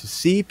to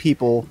see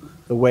people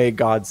the way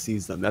God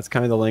sees them. That's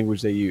kind of the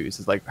language they use.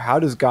 It's like, how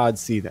does God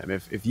see them?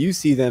 If you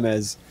see them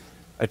as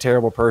a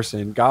terrible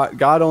person,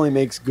 God only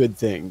makes good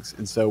things,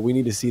 and so we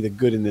need to see the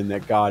good in them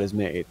that God has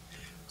made.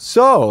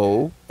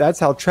 So that's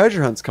how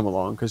treasure hunts come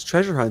along, because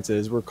treasure hunts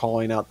is we're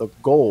calling out the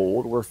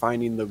gold, we're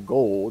finding the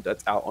gold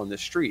that's out on the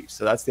street.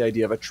 So that's the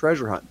idea of a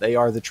treasure hunt. They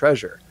are the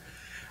treasure.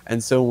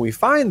 And so when we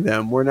find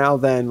them, we're now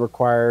then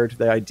required,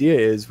 the idea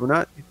is we're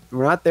not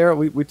there,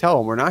 we tell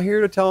them, we're not here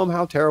to tell them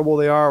how terrible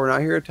they are, we're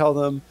not here to tell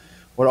them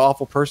what an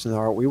awful person they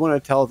are. We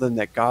want to tell them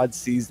that God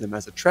sees them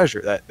as a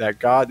treasure, that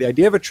God, the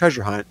idea of a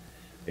treasure hunt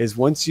is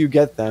once you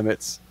get them,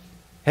 it's,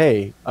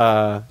 hey,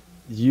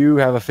 you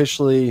have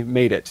officially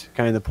made it,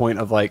 kind of the point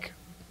of like,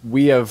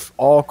 we have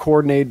all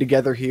coordinated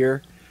together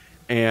here,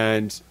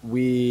 and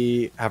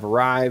we have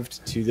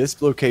arrived to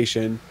this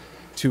location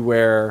to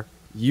where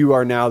you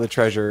are now the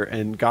treasure,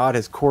 and God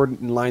has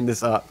coordinated and lined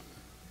this up,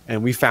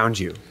 and we found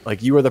you.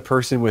 Like, you are the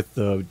person with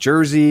the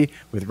jersey,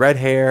 with red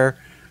hair.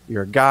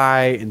 You're a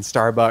guy in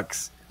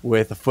Starbucks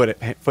with a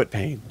foot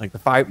pain. Like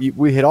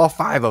we hit all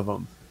 5 of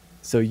them.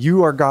 So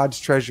you are God's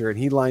treasure, and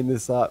He lined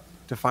this up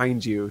to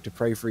find you, to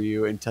pray for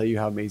you, and tell you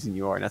how amazing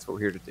you are, and that's what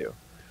we're here to do.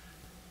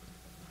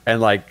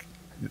 And like,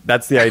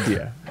 that's the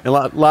idea. And a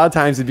lot of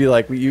times it'd be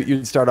like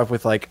you'd start off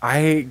with like,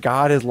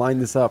 God has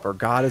lined this up, or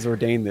God has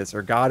ordained this,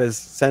 or God has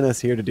sent us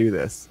here to do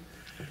this.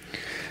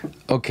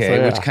 Okay,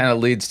 so, which kind of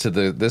leads to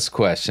this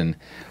question.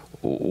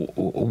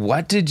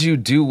 What did you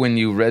do when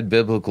you read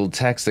biblical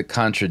texts that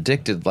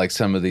contradicted like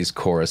some of these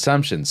core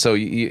assumptions? So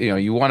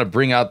you want to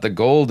bring out the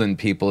golden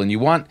people, and you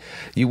want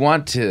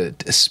to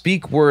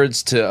speak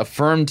words to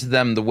affirm to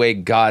them the way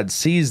God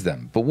sees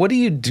them. But what do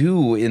you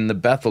do in the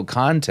Bethel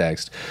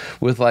context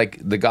with like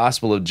the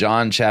Gospel of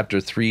John chapter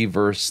 3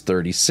 verse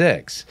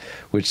 36,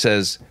 which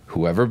says,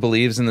 "Whoever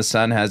believes in the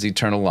Son has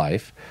eternal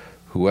life.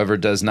 Whoever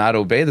does not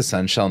obey the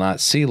Son shall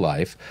not see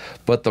life,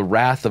 but the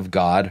wrath of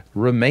God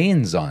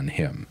remains on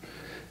him."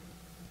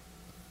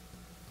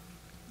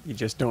 You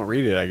just don't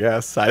read it, I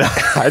guess.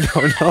 I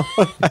don't know.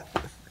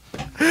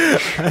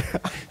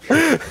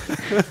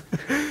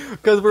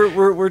 Because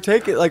we're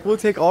taking, like, we'll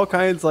take all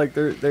kinds, like,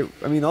 a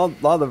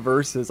lot of the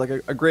verses, like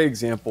a great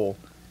example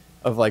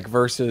of like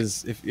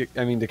verses,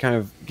 to kind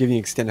of give you an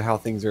extent of how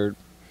things are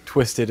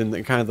twisted, and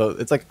the kind of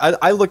it's like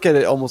I look at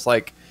it almost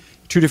like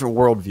 2 different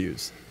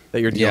worldviews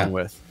that you're dealing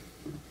with,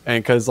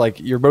 and because like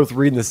you're both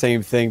reading the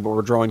same thing, but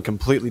we're drawing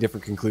completely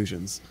different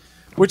conclusions,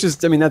 which is,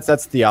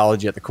 that's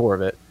theology at the core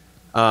of it.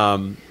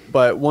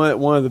 But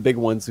one of the big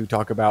ones we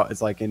talk about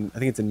is like I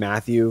think it's in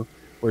Matthew,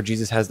 where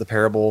Jesus has the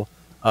parable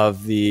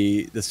of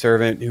the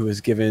servant who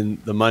was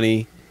given the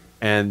money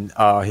and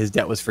his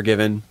debt was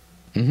forgiven.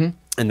 Mm-hmm.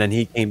 And then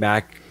he came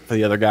back for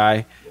the other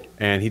guy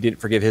and he didn't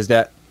forgive his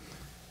debt.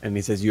 And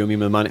he says, you owe me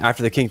my money.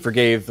 After the king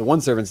forgave the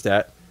one servant's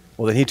debt,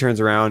 well, then he turns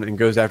around and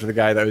goes after the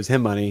guy that owes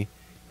him money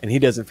and he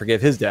doesn't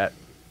forgive his debt.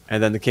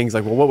 And then the king's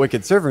like, well, what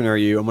wicked servant are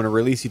you? I'm going to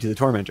release you to the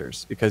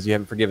tormentors because you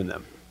haven't forgiven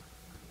them.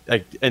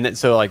 Like, and then,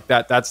 so like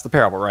that's the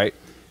parable, right?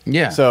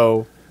 Yeah.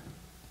 So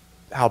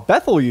how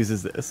Bethel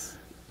uses this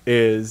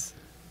is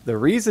the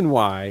reason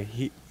why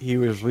he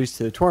was released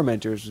to the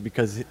tormentors was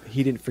because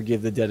he didn't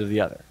forgive the debt of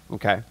the other.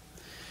 Okay.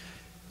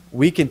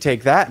 We can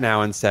take that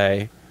now and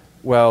say,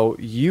 well,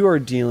 you are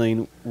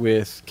dealing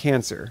with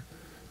cancer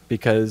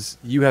because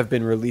you have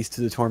been released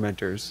to the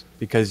tormentors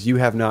because you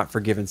have not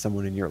forgiven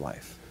someone in your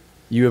life.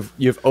 You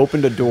have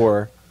opened a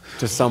door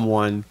to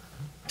someone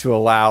to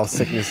allow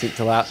sickness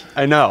to last.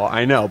 I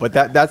know, but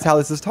that's how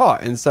this is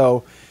taught. And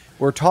so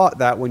we're taught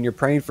that when you're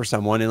praying for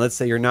someone, and let's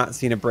say you're not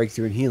seeing a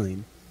breakthrough in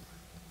healing,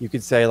 you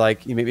could say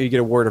like, maybe you get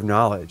a word of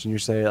knowledge, and you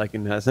say like,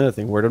 and that's another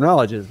thing, word of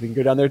knowledge is, we can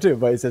go down there too.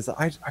 But it says,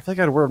 I feel like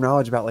I had a word of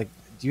knowledge about like,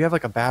 do you have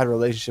like a bad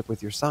relationship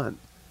with your son?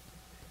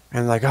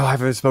 And like, oh, I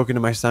haven't spoken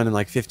to my son in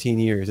like 15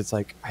 years. It's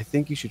like, I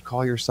think you should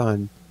call your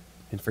son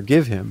and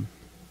forgive him.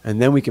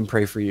 And then we can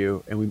pray for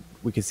you and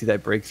we can see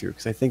that breakthrough.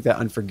 Because I think that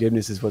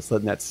unforgiveness is what's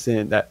letting that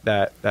sin,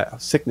 that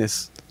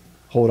sickness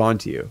hold on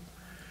to you.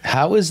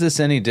 How is this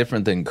any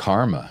different than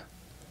karma?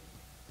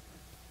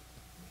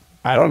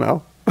 I don't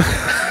know.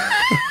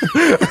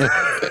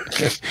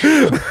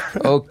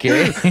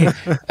 Okay.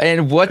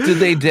 And what do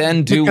they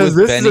then do with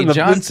Benny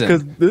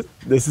Johnson?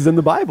 This is in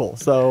the Bible,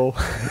 so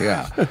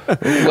yeah.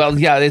 Well,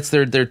 yeah, it's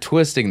they're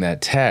twisting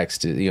that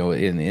text,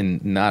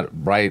 in not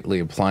rightly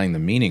applying the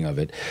meaning of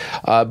it.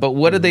 But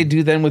what did they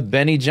do then with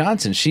Benny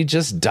Johnson? She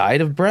just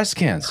died of breast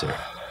cancer.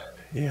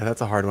 Yeah,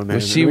 that's a hard one, man.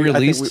 Was she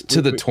released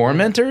to the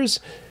tormentors?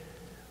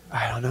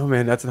 I don't know,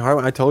 man. That's a hard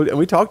one. I told you, and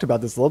we talked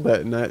about this a little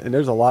bit, and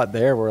there's a lot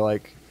there where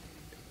like,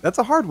 that's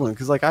a hard one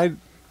because like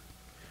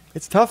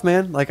it's tough,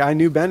 man. Like I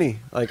knew Benny.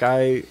 Like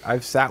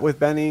I've sat with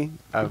Benny.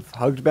 I've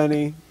hugged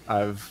Benny.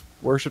 I've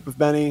worshipped with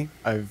Benny.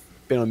 I've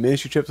been on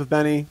ministry trips with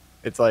Benny.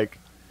 It's like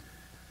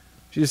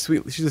she's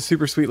a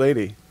super sweet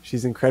lady.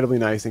 She's incredibly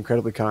nice,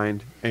 incredibly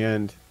kind,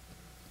 and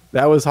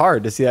that was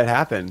hard to see that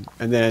happen.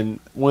 And then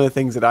one of the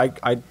things that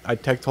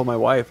I told my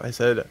wife, I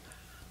said, I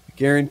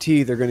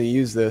guarantee they're going to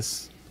use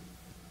this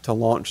to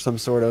launch some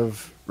sort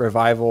of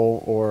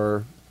revival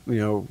or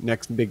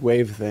next big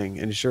wave thing.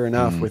 And sure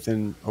enough,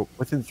 within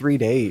 3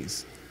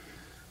 days,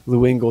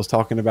 Lou Engle's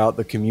talking about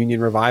the communion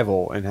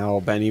revival and how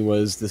Benny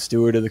was the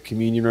steward of the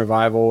communion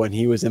revival and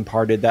he was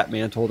imparted that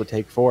mantle to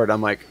take forward.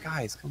 I'm like,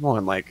 guys, come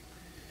on. Like,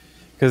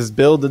 because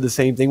Bill did the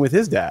same thing with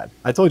his dad.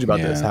 I told you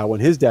about this, how when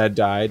his dad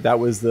died, that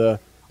was the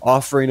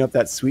offering up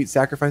that sweet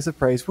sacrifice of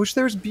praise, which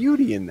there's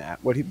beauty in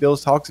that. What Bill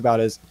talks about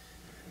is,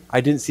 I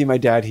didn't see my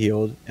dad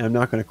healed and I'm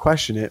not going to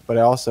question it, but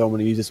I also am going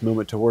to use this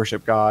moment to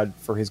worship God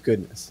for his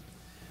goodness.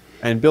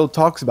 And Bill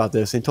talks about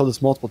this and he told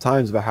us multiple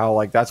times about how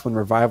like that's when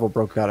revival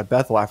broke out at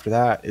Bethel after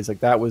that. Is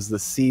like that was the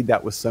seed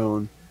that was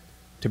sown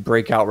to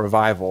break out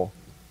revival.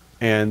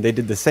 And they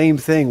did the same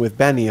thing with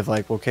Benny of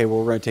like, okay, well,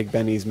 we're going to take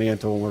Benny's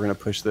mantle and we're going to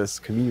push this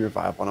communion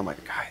revival. And I'm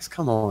like, guys,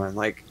 come on.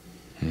 Like,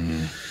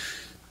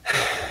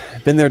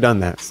 been there, done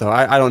that. So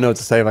I don't know what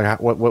to say. Like,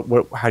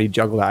 how do you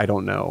juggle that? I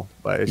don't know.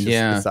 But it's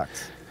just, it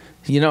sucks.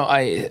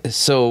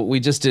 So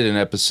we just did an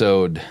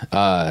episode,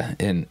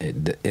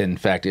 in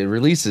fact, it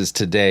releases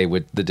today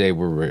with the day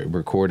we're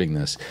recording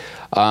this.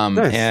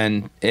 Nice.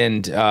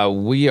 And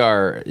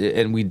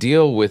we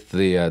deal with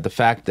the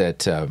fact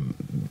that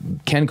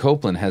Ken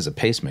Copeland has a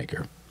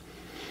pacemaker.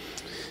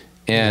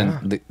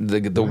 And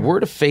the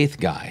word of faith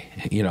guy,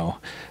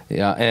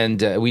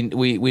 and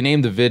we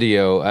named the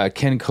video,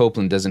 Ken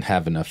Copeland doesn't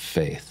have enough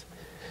faith.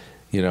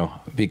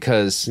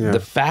 Because the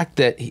fact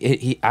that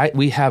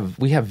we have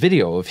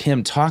video of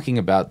him talking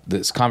about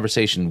this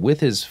conversation with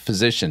his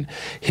physician,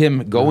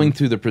 him going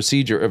through the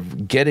procedure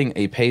of getting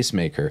a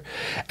pacemaker,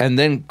 and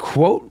then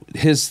quote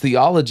his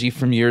theology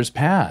from years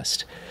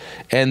past,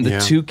 and the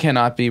two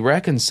cannot be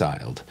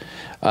reconciled.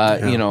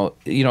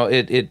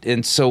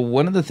 And so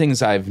one of the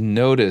things I've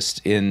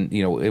noticed in,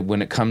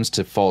 when it comes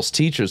to false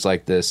teachers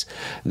like this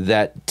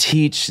that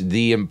teach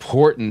the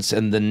importance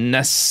and the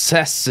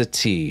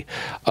necessity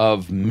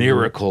of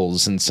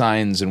miracles and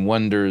signs and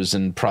wonders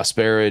and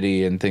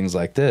prosperity and things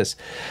like this,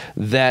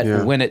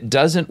 that when it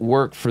doesn't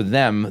work for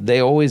them, they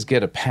always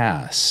get a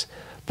pass.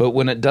 But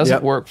when it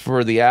doesn't work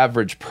for the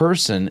average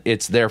person,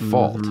 it's their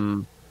fault.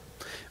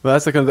 Well,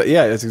 that's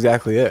that's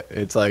exactly it.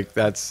 It's like,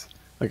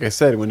 like I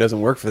said, when it doesn't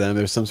work for them,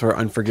 there's some sort of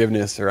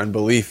unforgiveness or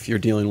unbelief you're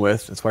dealing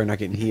with. That's why you're not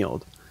getting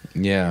healed.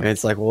 Yeah. And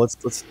it's like, well,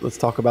 let's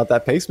talk about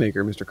that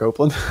pacemaker, Mr.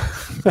 Copeland.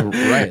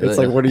 Right. It's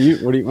like, what are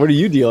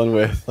you dealing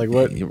with? Like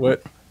what?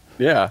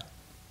 Yeah.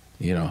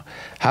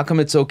 How come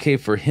it's okay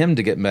for him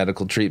to get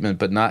medical treatment,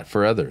 but not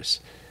for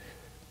others?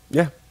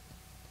 Yeah.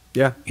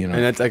 Yeah. And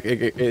it's like,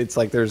 it's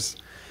like there's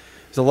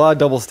there's a lot of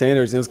double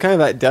standards. And it was kind of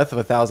that death of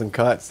a thousand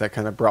cuts that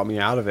kind of brought me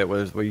out of it,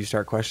 was where you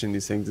start questioning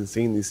these things and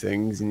seeing these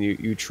things, and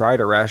you try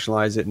to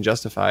rationalize it and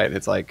justify it. And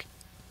it's like,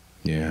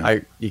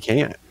 you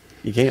can't.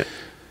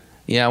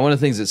 Yeah, one of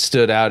the things that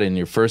stood out in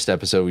your first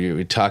episode, you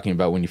were talking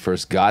about when you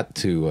first got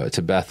to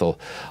Bethel,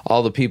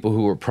 all the people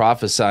who were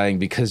prophesying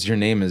because your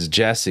name is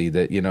Jesse,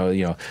 that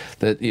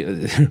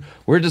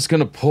we're just going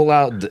to pull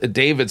out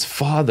David's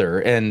father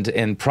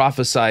and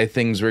prophesy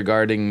things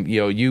regarding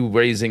you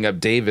raising up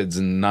David's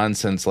and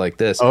nonsense like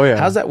this. Oh yeah,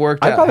 how's that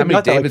worked out? How many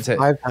Davids?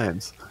 Like 5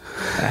 times.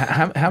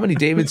 How many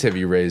Davids have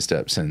you raised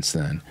up since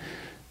then?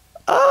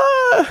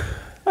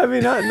 I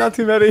mean, not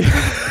too many.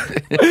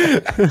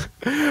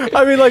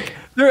 I mean, like,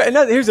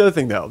 here's the other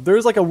thing, though.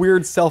 There's like a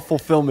weird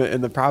self-fulfillment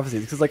in the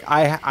prophecies, because like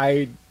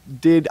I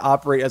did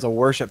operate as a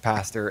worship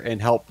pastor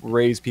and help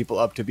raise people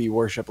up to be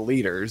worship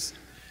leaders.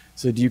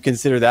 So do you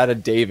consider that a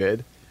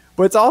David?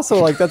 But it's also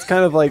like, that's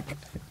kind of like,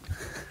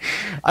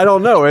 I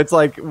don't know. It's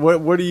like,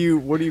 what do you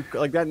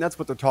like that? And that's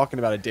what they're talking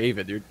about, a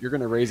David. You're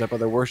going to raise up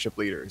other worship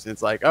leaders. And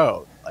it's like,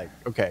 oh, like,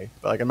 okay,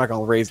 but like, I'm not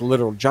going to raise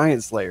literal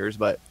giant slayers,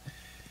 but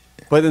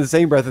in the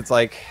same breath, it's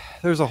like,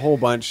 there's a whole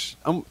bunch.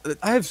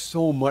 I have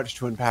so much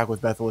to unpack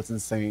with Bethel. It's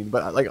insane.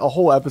 But like a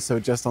whole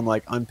episode just on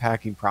like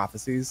unpacking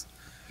prophecies.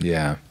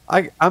 Yeah.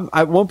 I'm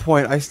at one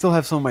point, I still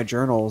have some of my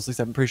journals, at least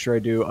I'm pretty sure I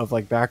do, of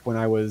like back when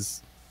I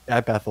was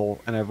at Bethel,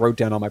 and I wrote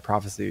down all my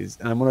prophecies.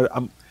 And I'm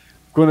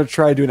going to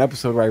try to do an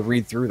episode where I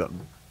read through them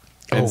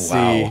and see.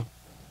 Wow.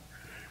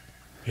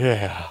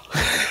 Yeah.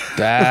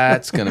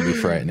 That's going to be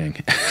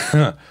frightening.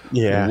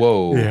 Yeah.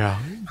 Whoa. Yeah.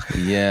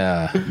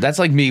 Yeah. That's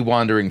like me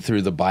wandering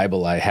through the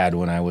Bible I had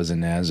when I was a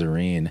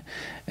Nazarene.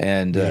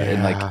 And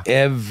like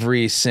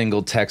every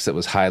single text that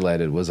was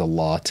highlighted was a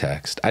law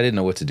text. I didn't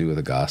know what to do with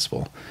the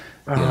gospel.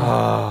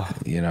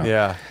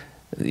 Yeah.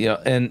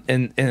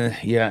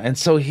 And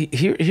so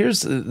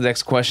here's the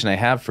next question I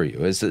have for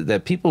you, is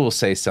that people will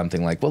say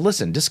something like, well,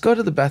 listen, just go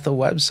to the Bethel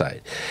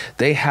website.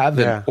 They have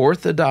an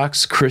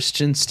Orthodox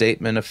Christian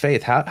statement of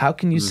faith. How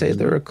can you say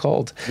they're a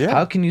cult? Yeah.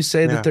 How can you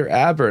say that they're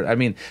aberrant? I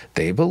mean,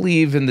 they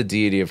believe in the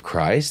deity of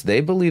Christ. They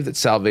believe that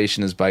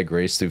salvation is by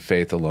grace through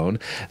faith alone.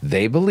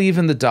 They believe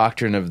in the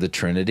doctrine of the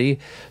Trinity.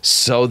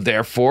 So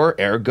therefore,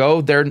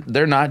 ergo,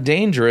 they're not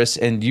dangerous,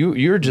 and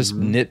you're just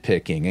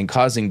nitpicking and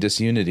causing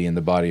disunity in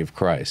the body of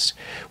Christ.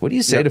 What do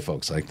you say to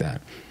folks like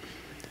that?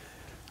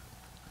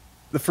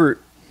 The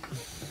fruit.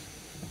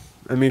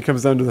 I mean, it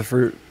comes down to the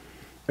fruit.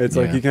 It's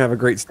like, you can have a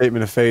great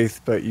statement of faith,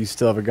 but you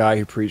still have a guy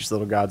who preached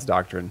little God's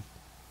doctrine.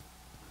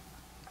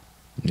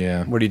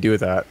 Yeah. What do you do with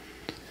that?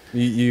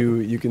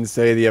 You can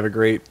say that you have a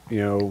great,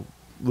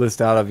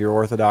 list out of your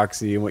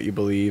orthodoxy and what you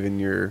believe in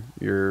your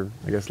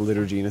I guess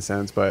liturgy in a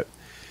sense, but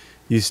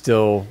you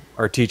still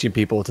are teaching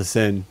people to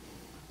sin.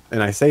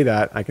 And I can say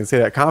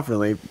that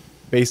confidently,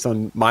 based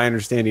on my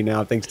understanding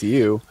now, thanks to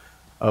you,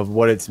 of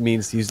what it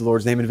means to use the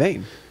Lord's name in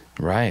vain.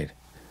 Right.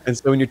 And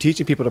so when you're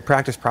teaching people to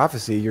practice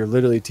prophecy, you're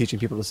literally teaching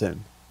people to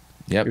sin.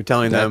 Yep. You're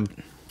telling them,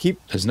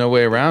 there's no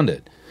way around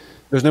it.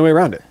 There's no way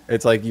around it.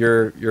 It's like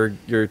you're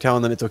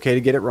telling them it's okay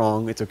to get it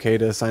wrong. It's okay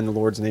to assign the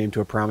Lord's name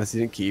to a promise he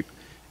didn't keep,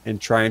 and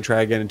try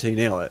again until you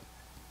nail it.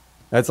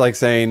 That's like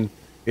saying,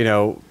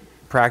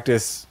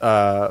 practice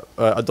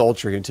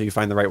adultery until you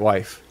find the right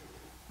wife.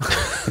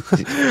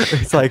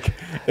 It's like,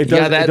 it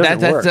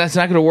doesn't work. That's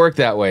not going to work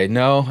that way.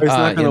 No, it's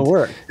not going to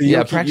work.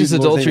 Practice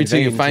adultery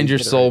till you find your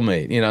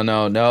soulmate.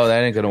 No,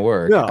 that ain't going to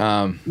work.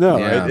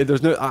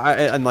 There's no.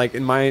 And like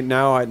in my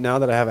now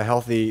that I have a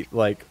healthy,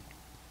 like,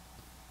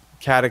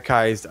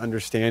 catechized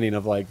understanding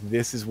of like,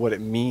 this is what it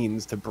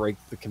means to break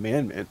the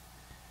commandment.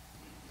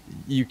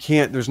 You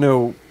can't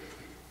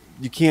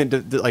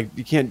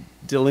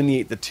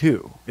delineate the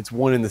two. It's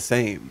one and the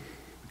same.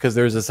 Because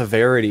there's a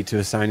severity to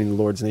assigning the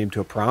Lord's name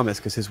to a promise,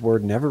 because his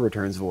word never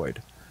returns void.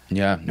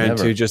 Yeah, and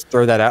never. to just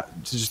throw that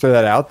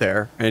out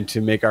there, and to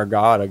make our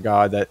God a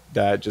God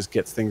that just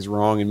gets things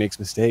wrong and makes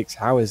mistakes.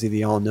 How is he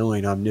the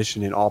all-knowing,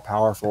 omniscient, and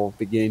all-powerful,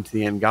 beginning to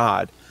the end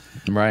God,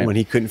 right? When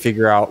he couldn't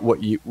figure out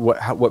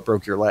what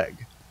broke your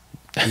leg?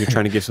 You're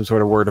trying to give some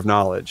sort of word of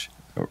knowledge.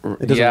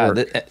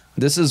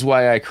 This is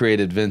why I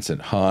created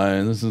Vincent. Hi,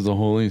 this is the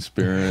Holy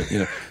Spirit.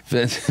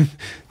 Vincent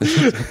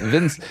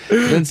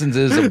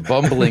is a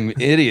bumbling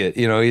idiot.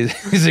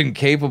 He's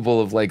incapable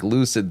of like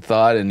lucid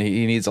thought, and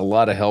he needs a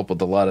lot of help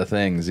with a lot of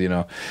things.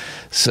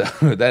 So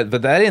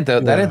that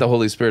ain't the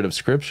Holy Spirit of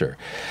Scripture.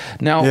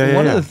 Now,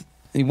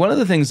 one of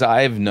the things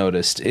I've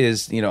noticed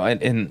is, and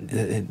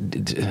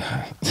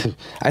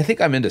I think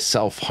I'm into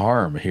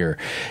self-harm here,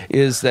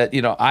 is that,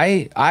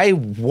 I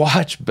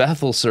watch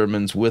Bethel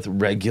sermons with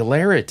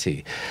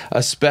regularity,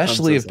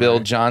 especially if Bill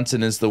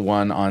Johnson is the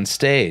one on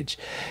stage.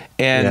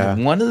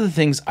 And one of the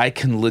things I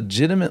can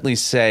legitimately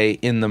say,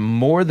 in the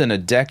more than a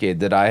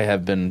decade that I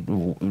have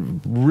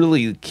been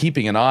really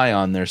keeping an eye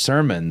on their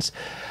sermons,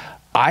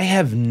 I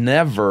have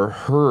never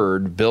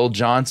heard Bill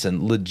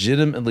Johnson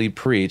legitimately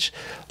preach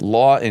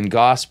law and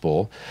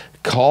gospel,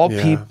 call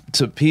Yeah.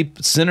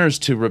 sinners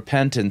to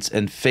repentance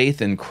and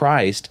faith in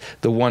Christ,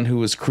 the one who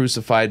was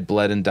crucified,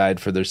 bled, and died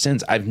for their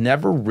sins. I've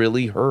never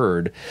really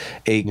heard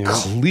a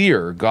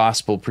clear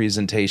gospel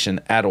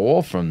presentation at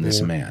all from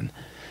this man.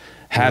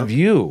 Have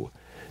you?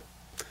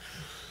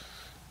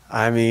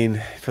 I mean,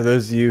 for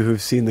those of you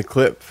who've seen the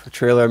clip,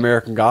 Trailer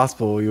American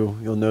Gospel,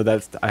 you'll know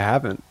that I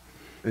haven't.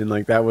 And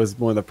like that was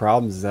one of the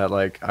problems, is that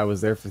like I was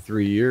there for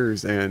 3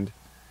 years and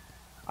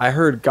I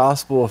heard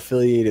gospel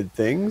affiliated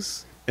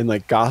things and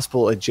like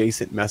gospel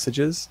adjacent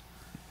messages,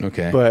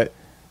 Okay.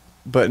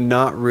 but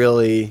not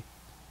really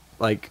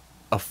like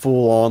a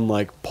full on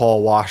like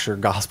Paul Washer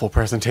gospel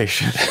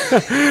presentation.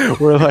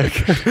 Where like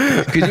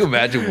Could you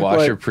imagine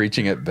Washer like,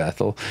 preaching at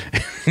Bethel?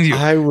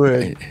 I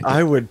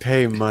would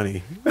pay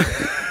money.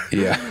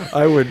 Yeah.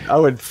 I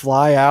would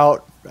fly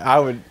out. I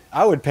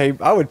would pay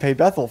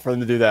Bethel for them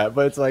to do that.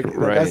 But it's like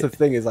that's the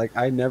thing, is like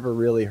I never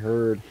really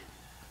heard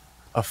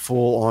a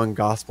full on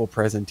gospel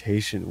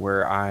presentation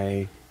where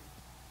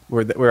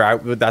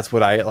that's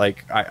what I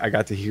like. I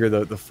got to hear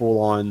the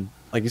full on,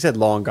 like you said,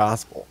 long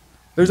gospel.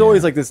 There's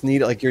always like this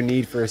need, like your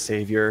need for a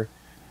savior,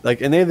 like,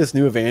 and they have this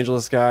new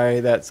evangelist guy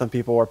that some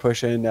people are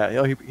pushing that,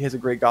 he has a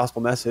great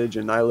gospel message,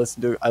 and I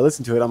listen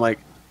to it. I'm like,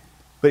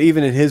 but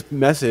even in his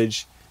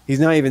message, he's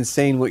not even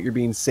saying what you're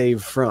being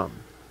saved from.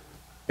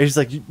 It's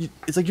like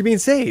it's like you're being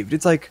saved.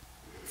 It's like,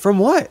 from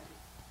what?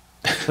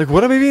 Like,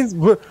 what am I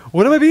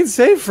being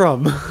saved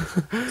from?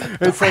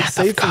 It's like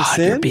saved from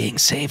sin. You're being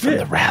saved from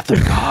the wrath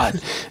of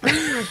God.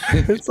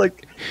 It's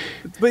like,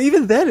 but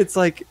even then, it's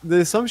like the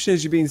assumption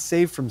is you're being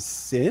saved from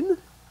sin.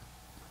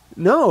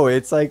 No,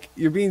 it's like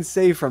you're being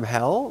saved from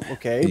hell.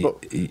 Okay,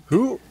 but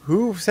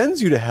who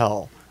sends you to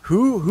hell?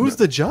 Who's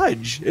the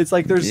judge? It's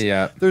like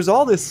there's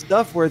all this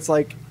stuff where it's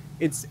like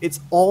it's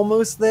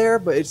almost there,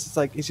 but it's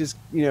just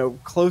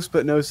close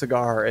but no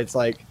cigar. It's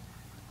like,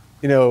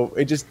 it's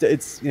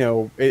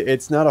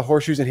not a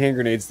horseshoes and hand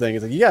grenades thing.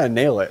 It's like you gotta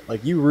nail it.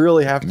 Like you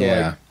really have to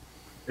like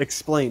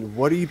explain,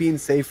 what are you being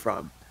saved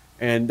from,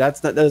 and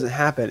that doesn't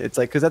happen. It's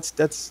like,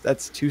 because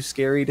that's too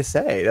scary to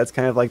say. That's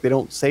kind of like they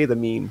don't say the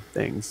mean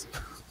things.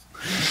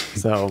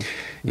 So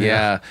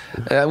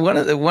one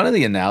of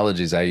the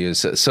analogies I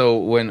use. So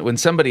when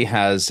somebody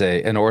has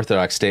an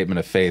orthodox statement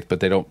of faith, but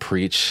they don't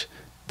preach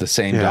the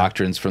same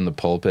doctrines from the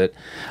pulpit,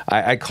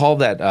 I call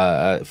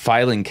that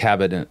filing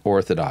cabinet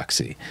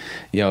orthodoxy.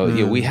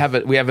 We have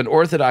an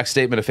orthodox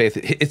statement of faith.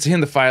 It's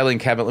in the filing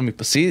cabinet. Let me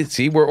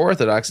see. We're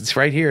orthodox. It's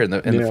right here in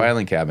the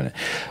filing cabinet.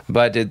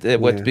 But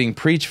what's being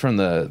preached from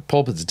the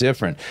pulpit is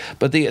different.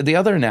 But the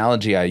other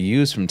analogy I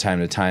use from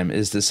time to time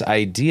is this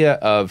idea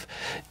of,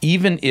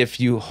 even if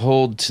you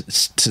hold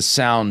to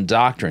sound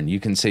doctrine, you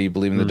can say you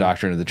believe in the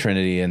doctrine of the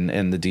Trinity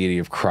and the deity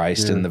of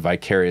Christ and the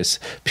vicarious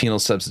penal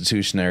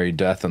substitutionary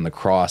death on the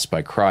cross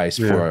by Christ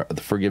for the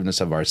forgiveness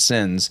of our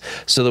sins,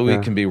 so that we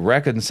can be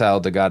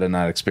reconciled to God and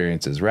not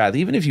experience his wrath.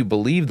 Even if you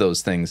believe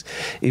those things,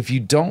 if you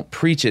don't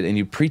preach it and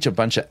you preach a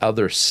bunch of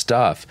other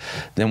stuff,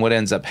 then what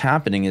ends up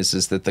happening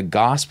is that the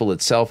gospel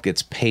itself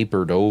gets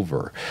papered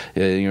over.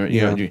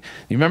 You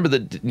remember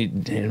that?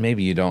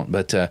 Maybe you don't,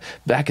 but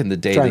back in the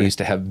day, they used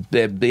to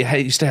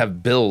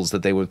have bills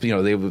that they would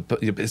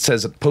it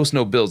says post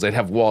no bills. They'd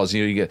have walls.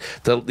 You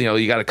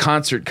got a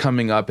concert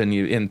coming up,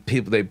 and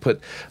people, they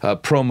put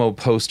promo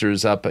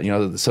posters up, so that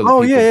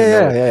people can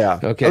know.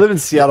 Okay, I lived in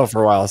Seattle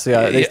for a while, so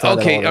they still have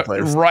that all over the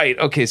place. Right.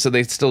 Okay, so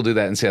they still do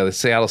that in Seattle.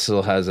 Seattle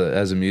still has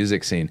a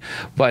music scene,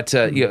 but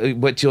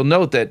but you'll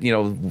note that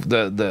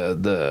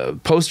the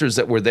posters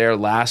that were there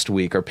last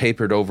week are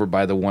papered over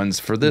by the ones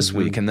for this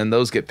week, and then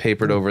those get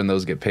papered over, and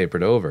those get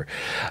papered over.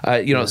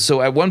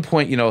 So at one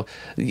point,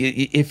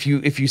 if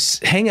you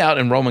hang out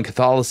in Roman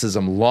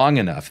Catholicism long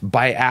enough,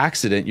 by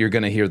accident you're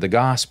going to hear the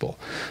gospel,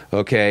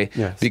 okay?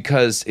 Yes.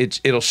 Because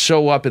it'll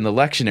show up in the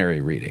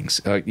lectionary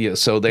readings.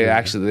 So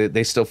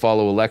they still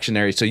follow a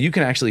lectionary, so you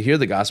can actually hear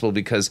the gospel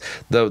because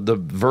the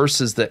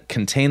verses that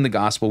contain the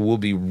gospel will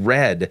be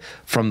read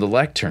from the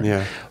lectern.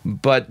 Yeah.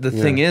 But the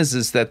thing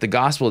is that the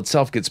gospel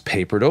itself gets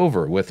papered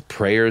over with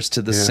prayers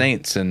to the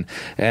saints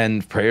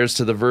and prayers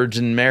to the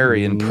Virgin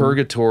Mary and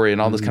purgatory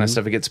and all this kind of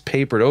stuff. It gets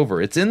papered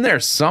over. It's in there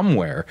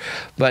somewhere,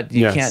 but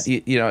you can't.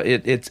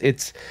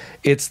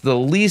 It's the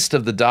least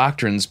of the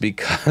doctrines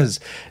because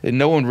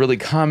no one really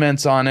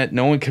comments on it.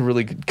 No one can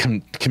really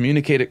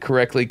communicate it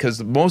correctly, because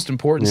the most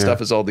important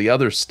stuff is all the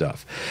other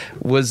stuff.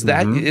 Was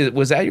that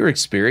your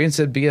experience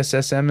at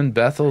BSSM in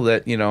Bethel,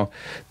 that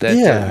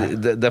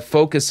the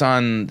focus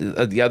on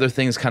the other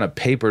things kind of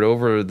papered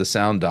over the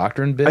sound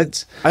doctrine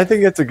bits? I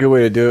think that's a good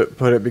way to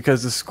put it,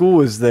 because the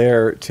school is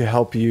there to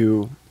help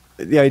you.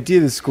 The idea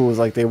of the school is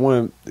like they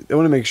want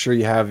to make sure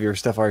you have your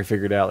stuff already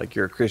figured out. Like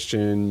you're a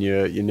Christian,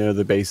 you know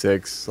the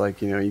basics.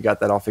 Like you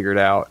got that all figured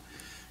out,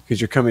 because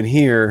you're coming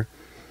here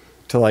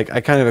to I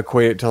kind of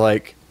equate it to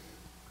like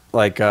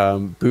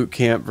boot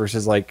camp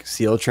versus like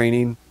SEAL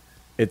training.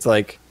 It's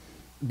like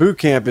boot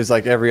camp is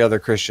like every other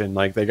Christian.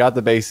 Like they got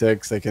the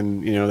basics. They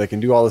can, they can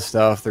do all this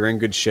stuff. They're in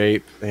good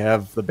shape. They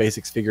have the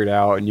basics figured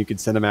out, and you could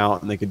send them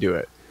out and they could do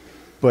it.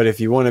 But if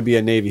you want to be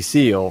a Navy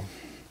SEAL,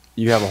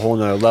 you have a whole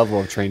nother level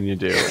of training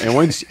to do.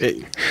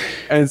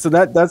 And so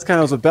that's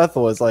kind of what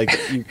Bethel is like.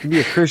 You can be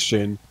a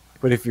Christian,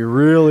 but if you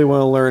really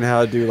want to learn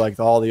how to do like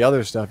all the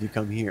other stuff, you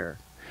come here.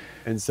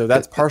 And so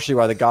that's partially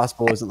why the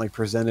gospel isn't like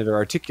presented or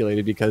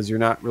articulated, because you're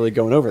not really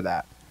going over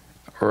that.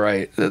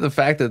 Right. The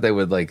fact that they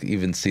would like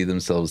even see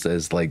themselves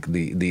as like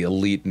the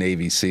elite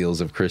Navy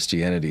SEALs of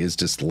Christianity is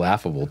just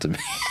laughable to me.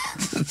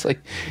 It's like,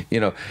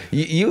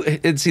 you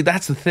and see,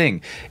 that's the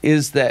thing,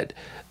 is that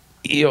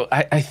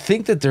I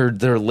think that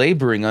they're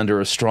laboring under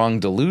a strong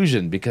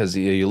delusion, because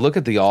you look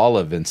at the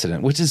Olive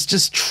incident, which is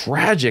just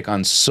tragic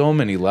on so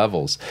many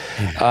levels,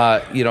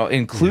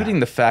 including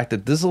the fact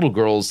that this little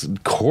girl's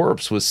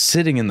corpse was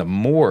sitting in the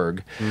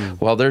morgue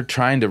while they're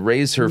trying to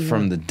raise her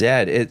from the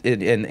dead.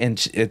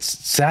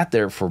 It's sat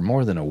there for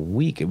more than a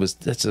week.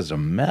 That's just a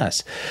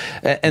mess.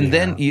 And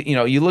then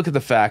you look at the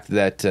fact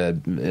that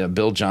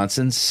Bill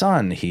Johnson's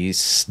son,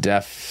 he's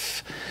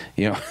deaf.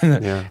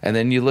 And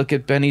then you look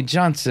at Benny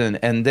Johnson,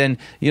 and then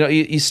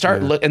you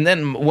start look, and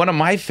then one of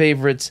my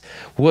favorites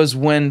was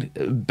when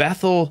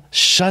Bethel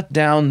shut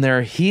down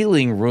their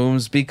healing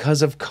rooms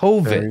because of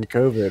COVID. During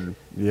COVID,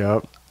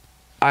 yep.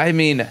 I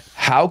mean,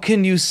 how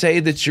can you say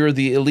that you're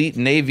the elite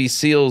Navy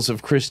SEALs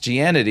of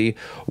Christianity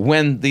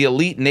when the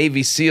elite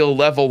Navy SEAL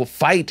level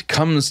fight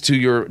comes to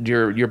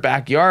your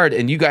backyard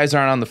and you guys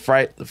aren't on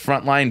the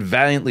front line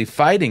valiantly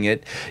fighting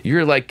it?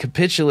 You're like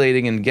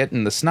capitulating and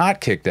getting the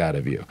snot kicked out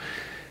of you.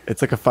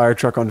 It's like a fire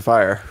truck on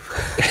fire.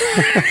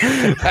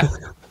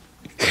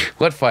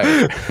 What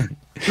fire?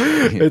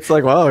 It's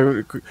like,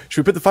 well,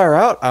 should we put the fire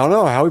out? I don't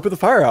know. How we put the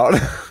fire out?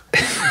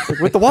 Like,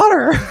 with the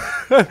water.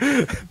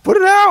 Put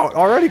it out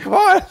already. Come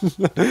on.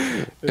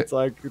 It's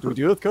like, do we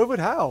deal with COVID?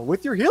 How?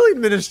 With your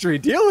healing ministry.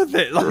 Deal with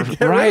it. Like,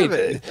 get rid of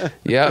it.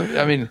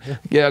 Yeah. I mean,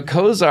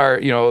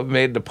 Kozar,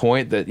 made the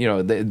point that,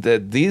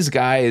 that these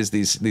guys,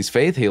 these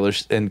faith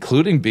healers,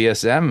 including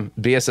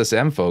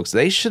BSSM folks,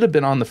 they should have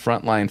been on the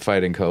front line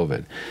fighting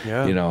COVID.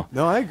 Yeah.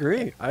 No, I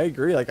agree.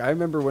 Like, I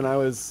remember when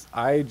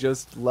I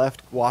just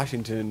left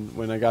Washington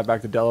when I got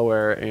back to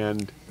Delaware,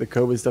 and the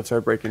COVID stuff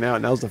started breaking out.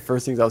 And that was the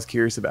first things I was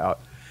curious about.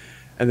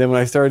 And then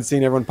when I started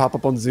seeing everyone pop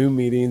up on Zoom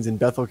meetings and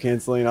Bethel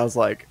canceling, I was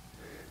like,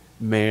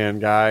 man,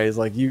 guys,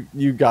 like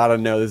you gotta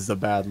know this is a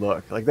bad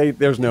look. Like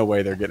there's no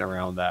way they're getting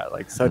around that.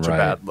 Like such a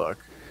bad look.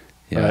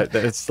 Yeah.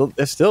 But it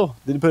still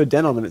didn't put a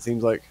dent on them, it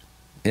seems like.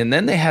 And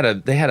then they had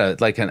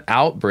an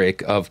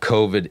outbreak of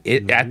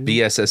COVID at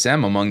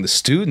BSSM among the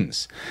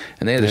students,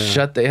 and they had to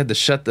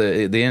shut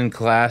the in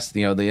class,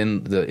 the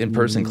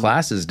in-person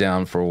classes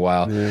down for a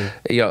while.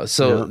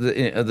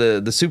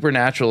 The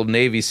supernatural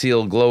Navy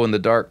SEAL glow in the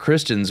dark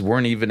Christians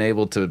weren't even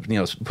able to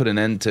put an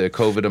end to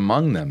COVID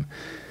among them.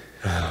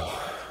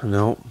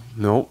 No.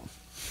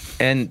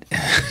 And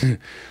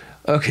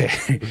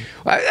okay,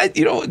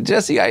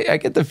 Jesse, I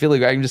get the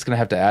feeling I'm just gonna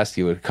have to ask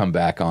you to come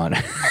back on.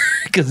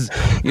 Because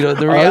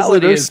the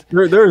reality is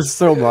there's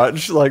so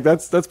much. Like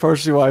that's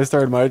partially why I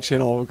started my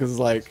channel, because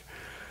like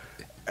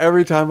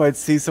every time I'd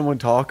see someone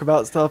talk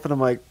about stuff, and I'm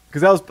like,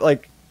 because that was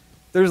like,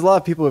 there's a lot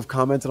of people who've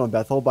commented on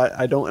Bethel, but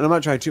I don't, and I'm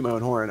not trying to toot my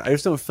own horn. I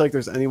just don't feel like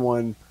there's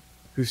anyone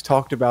who's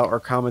talked about or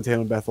commented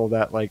on Bethel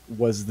that like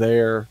was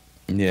there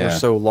for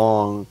so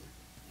long.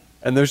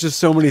 And there's just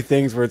so many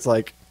things where it's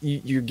like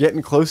you're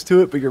getting close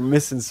to it, but you're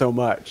missing so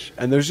much.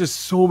 And there's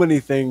just so many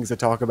things to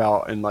talk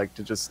about and like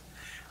to just,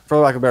 for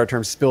lack of a better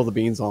term, spill the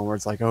beans on, where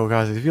it's like, oh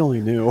guys, if you only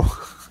knew.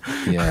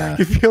 Yeah.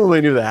 If you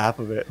only knew the half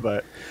of it.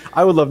 But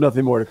I would love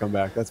nothing more to come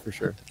back, that's for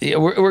sure. Yeah,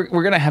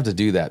 we're gonna have to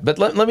do that. But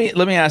let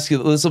me ask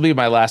you, this will be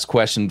my last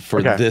question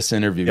for this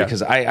interview,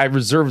 because I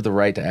reserve the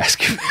right to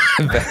ask you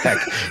back,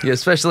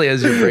 especially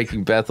as your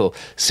Breaking Bethel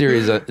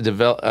series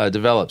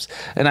develops.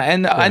 And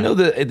I know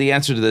the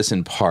answer to this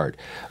in part,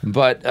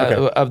 but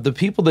of the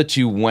people that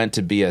you went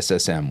to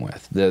BSSM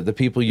with, the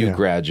people you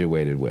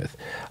graduated with,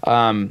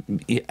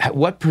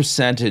 what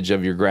percentage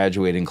of your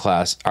graduating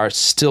class are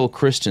still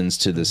Christians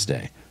to this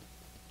day?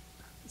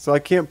 So I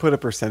can't put a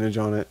percentage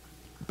on it,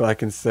 but I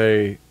can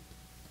say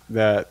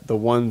that the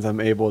ones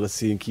I'm able to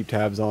see and keep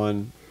tabs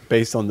on,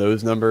 based on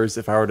those numbers,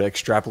 if I were to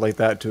extrapolate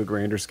that to a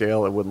grander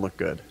scale, it wouldn't look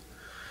good.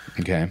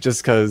 Okay.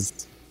 Just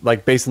because,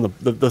 like, based on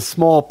the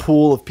small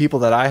pool of people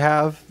that I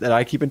have, that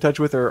I keep in touch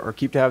with or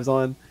keep tabs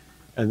on,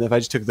 and if I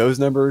just took those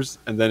numbers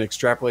and then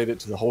extrapolate it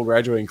to the whole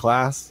graduating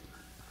class,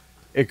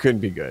 it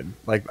couldn't be good.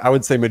 Like, I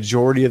would say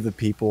majority of the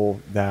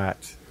people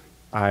that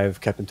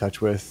I've kept in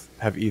touch with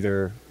have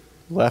either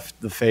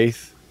left the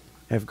faith,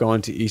 have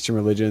gone to Eastern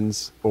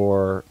religions,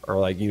 or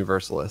like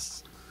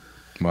Universalists.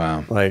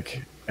 Wow.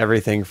 Like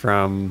everything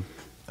from,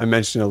 I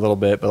mentioned a little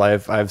bit, but I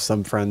have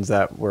some friends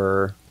that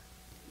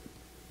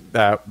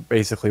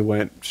basically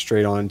went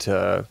straight on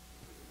to,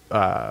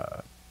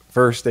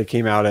 first they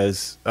came out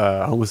as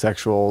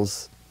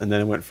homosexuals, and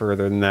then it went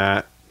further than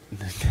that,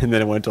 and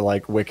then it went to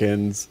like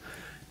Wiccans,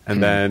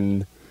 and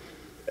then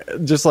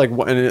just like,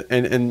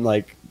 and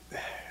like,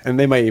 and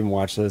they might even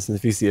watch this. And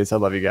if you see this, I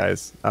love you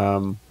guys.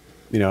 You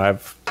know,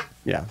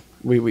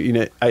 we you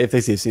know, if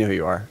they see this, you know who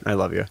you are. I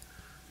love you.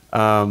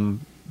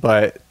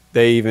 But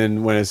they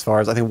even went as far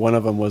as, I think one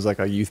of them was like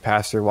a youth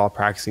pastor while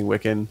practicing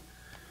Wiccan.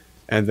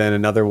 And then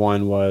another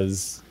one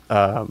was,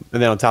 and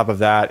then on top of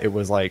that, it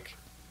was like,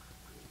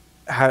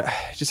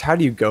 how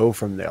do you go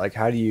from there? Like,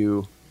 I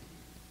just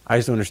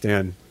don't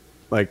understand.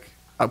 Like,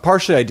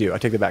 partially I do. I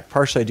take it back.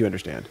 Partially I do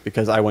understand,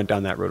 because I went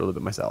down that road a little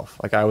bit myself.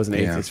 Like, I was an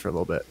atheist for a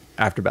little bit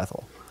after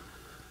Bethel.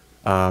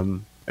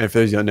 And for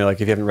those you don't know,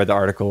 like, if you haven't read the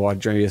article,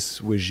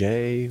 Andreas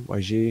Wyje,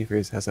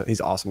 he's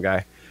an awesome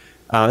guy.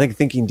 I think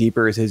Thinking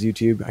Deeper is his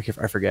YouTube.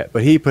 I forget,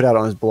 but he put out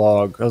on his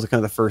blog. That was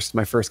kind of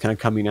my first kind of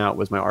coming out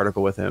was my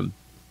article with him.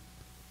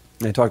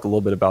 And I talked a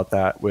little bit about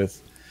that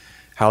with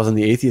how I was in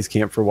the atheist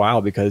camp for a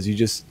while, because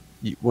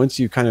once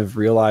you kind of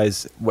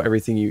realize what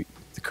the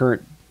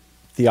current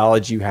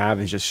theology you have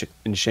is just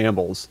in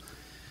shambles,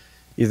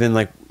 you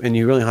then and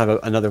you really have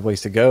another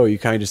place to go. You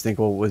kind of just think,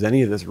 well, was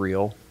any of this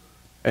real?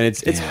 And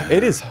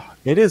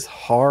it is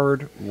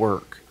hard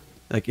work.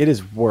 Like, it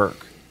is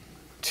work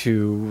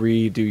to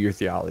redo your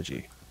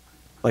theology.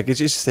 Like, it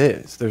just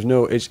is. There's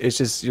no, it's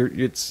just,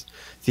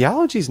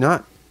 theology's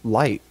not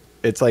light.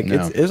 It's like,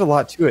 there's a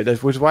lot to it,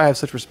 which is why I have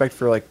such respect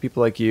for like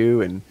people like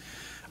you and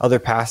other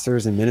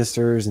pastors and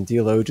ministers and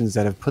theologians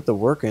that have put the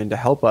work in to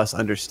help us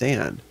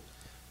understand,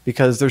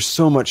 because there's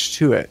so much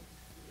to it.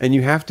 And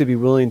you have to be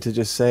willing to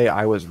just say,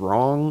 I was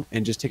wrong,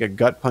 and just take a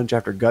gut punch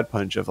after gut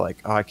punch of like,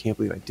 oh, I can't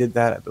believe I did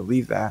that. I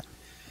believe that.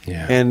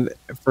 Yeah. And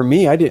for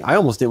me, I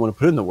almost didn't want to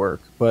put in the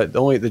work, but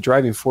the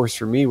driving force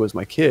for me was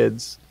my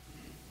kids,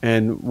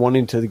 and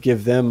wanting to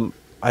give them,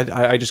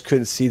 I just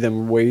couldn't see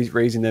them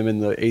raising them in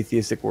the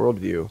atheistic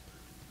worldview.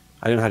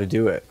 I didn't know how to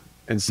do it.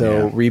 And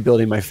so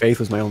rebuilding my faith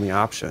was my only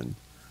option.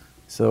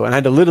 So, and I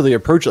had to literally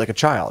approach it like a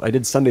child. I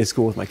did Sunday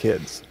school with my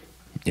kids.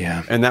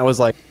 Yeah. And that was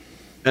like,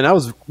 and I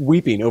was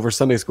weeping over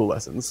Sunday school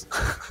lessons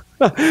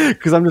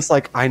because I'm just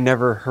like, I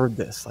never heard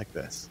this like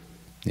this.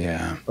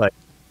 Yeah. Like,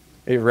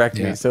 it wrecked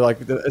me. So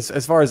like,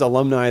 as far as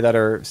alumni that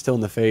are still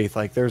in the faith,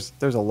 like there's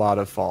a lot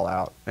of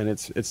fallout, and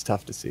it's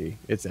tough to see.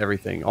 It's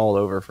everything all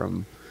over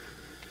from,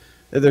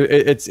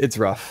 it's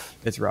rough.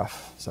 It's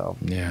rough. So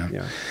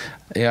yeah.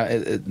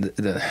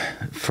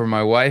 For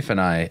my wife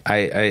and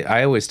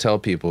I always tell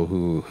people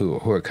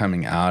who are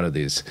coming out of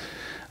these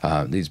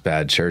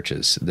bad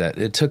churches that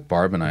it took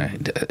Barb and I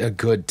a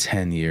good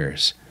 10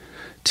 years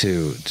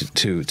to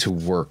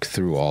work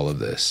through all of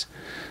this.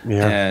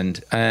 Yeah.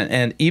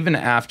 And even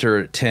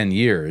after 10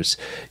 years,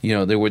 you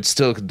know, there would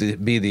still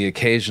be the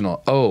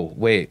occasional, oh,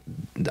 wait,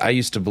 I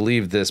used to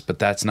believe this, but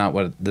that's not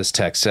what this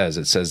text says.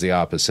 It says the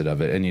opposite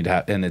of it.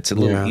 And it's a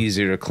little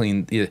easier to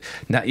clean.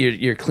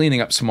 You're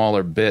cleaning up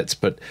smaller bits,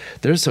 but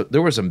there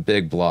were some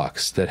big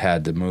blocks that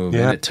had to move,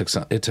 and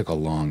it took a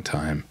long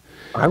time.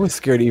 I was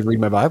scared to even read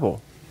my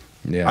Bible.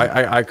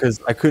 Yeah.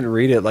 Because I couldn't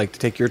read it, like, to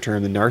take your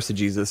term, the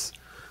narcigesis.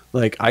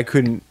 Like,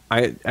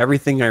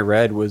 everything I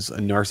read was a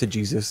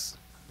narcigesis,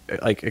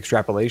 like,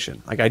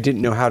 extrapolation. Like, I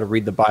didn't know how to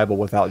read the Bible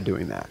without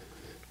doing that.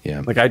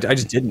 Yeah. Like, I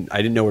just didn't. I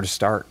didn't know where to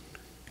start.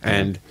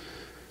 And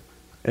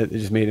it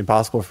just made it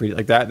impossible for me.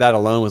 Like, that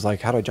alone was like,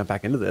 how do I jump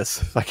back into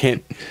this? If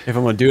I'm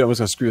going to do it, I'm just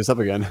going to screw this up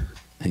again.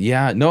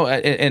 Yeah, no,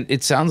 and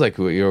it sounds like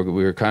we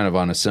were kind of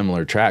on a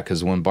similar track,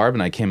 because when Barb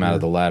and I came out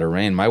of the latter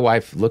rain, my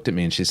wife looked at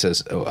me and she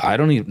says, oh,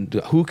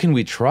 who can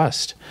we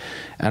trust?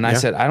 And I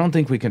said, I don't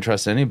think we can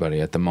trust anybody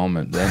at the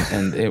moment.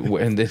 And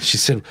then she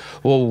said,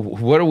 well,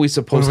 what are we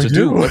supposed to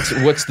do?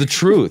 What's the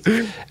truth?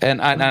 And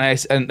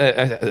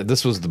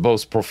this was the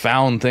most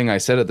profound thing I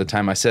said at the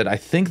time. I said, I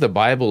think the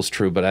Bible's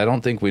true, but I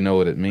don't think we know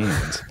what it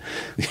means.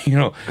 You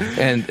know,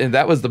 and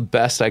that was the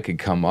best I could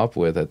come up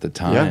with at the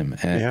time.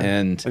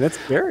 And that's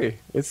scary.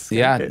 It's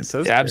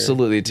so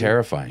absolutely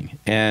terrifying.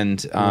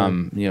 And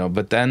you know,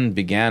 but then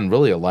began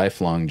really a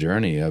lifelong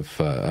journey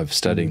of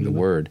studying the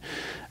Word,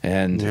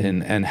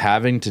 and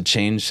having to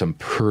change some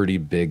pretty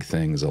big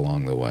things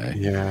along the way.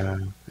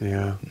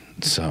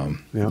 So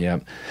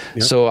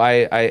So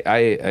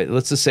I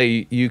let's just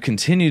say you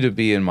continue to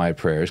be in my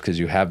prayers, because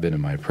you have been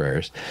in my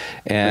prayers,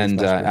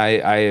 and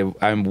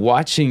I'm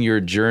watching your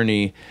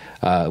journey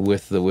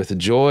with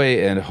joy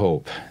and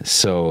hope.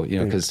 So, you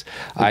know, because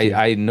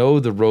I know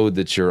the road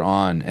that you're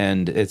on,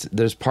 and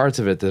there's parts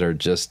of it that are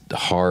just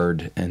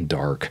hard and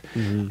dark,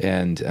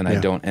 and I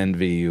don't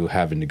envy you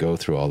having to go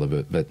through all of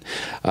it. But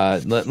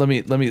let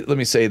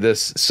me say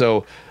this.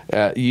 So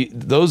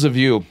those of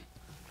you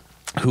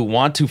who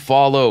want to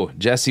follow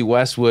Jesse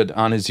Westwood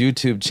on his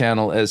YouTube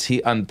channel as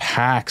he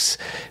unpacks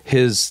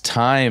his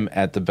time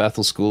at the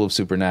Bethel School of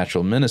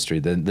Supernatural Ministry.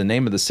 The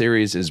name of the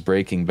series is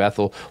Breaking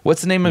Bethel. What's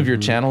the name of your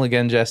channel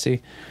again,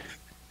 Jesse?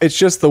 It's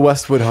just the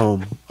Westwood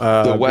Home.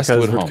 The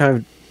Westwood Home. Kind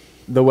of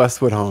the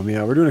Westwood Home.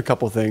 Yeah, we're doing a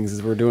couple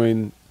things. We're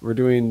doing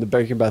the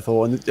Breaking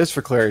Bethel, and just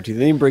for clarity, the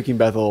name Breaking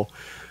Bethel.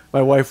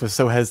 My wife was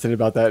so hesitant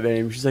about that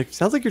name. She's like,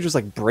 "Sounds like you're just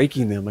like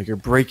breaking them, like you're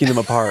breaking them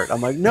apart." I'm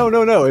like,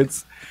 "No.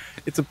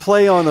 It's a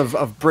play on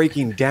of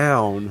breaking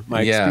down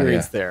my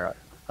experience there.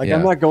 Like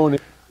I'm not going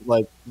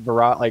like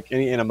like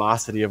any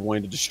animosity of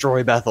wanting to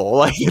destroy Bethel.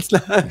 Like it's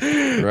not,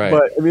 Right.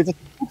 but I mean, it's a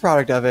cool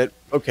product of it.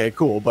 Okay,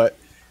 cool. But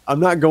I'm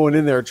not going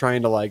in there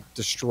trying to like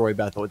destroy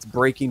Bethel. It's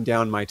breaking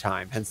down my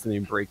time, hence the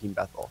name Breaking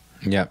Bethel.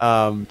 Yeah.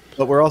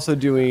 But we're also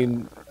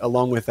doing,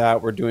 along with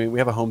that, we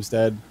have a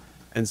homestead.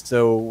 And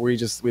so we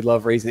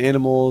love raising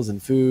animals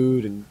and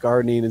food and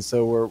gardening. And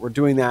so we're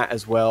doing that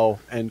as well.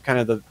 And kind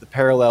of the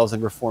parallels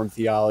in Reformed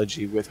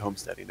theology with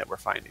homesteading that we're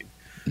finding.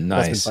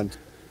 Nice. That's been fun.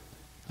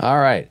 All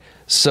right.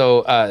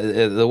 So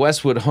the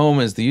Westwood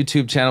Home is the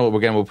YouTube channel.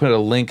 We'll put a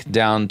link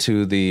down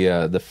to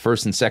the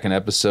first and second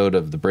episode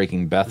of the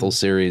Breaking Bethel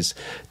series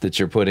that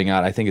you're putting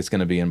out. I think it's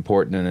going to be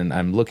important, and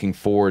I'm looking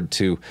forward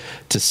to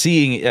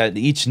seeing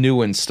each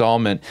new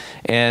installment.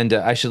 And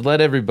I should let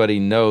everybody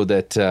know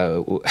that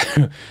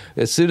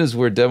as soon as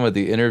we're done with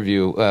the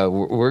interview,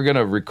 we're going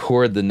to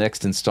record the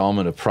next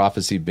installment of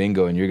Prophecy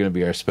Bingo, and you're going to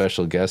be our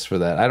special guest for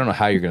that. I don't know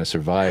how you're going to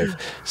survive,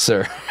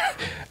 sir.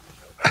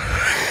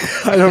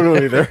 I don't know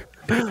either.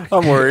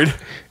 I'm worried.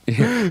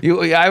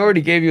 I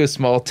already gave you a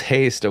small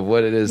taste of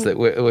what it is that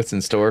what's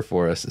in store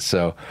for us.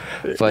 So,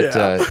 but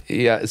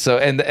So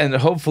and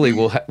hopefully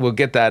we'll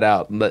get that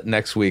out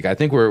next week. I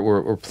think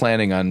we're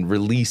planning on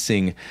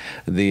releasing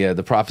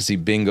the Prophecy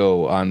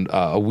Bingo on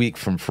a week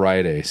from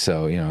Friday.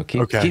 So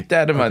keep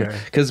that in mind,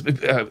 because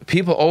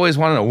people always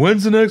want to know,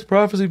 when's the next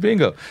Prophecy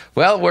Bingo.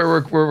 Well,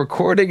 we're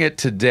recording it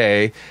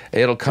today.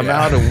 It'll come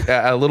out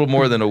a little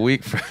more than a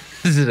week from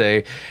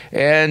today,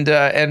 and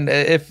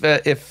if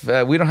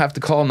we don't have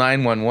to call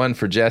 911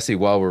 for Jesse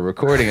while we're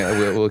recording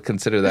it, we'll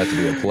consider that to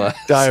be a plus.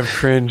 Die of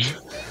cringe.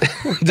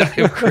 Die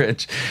of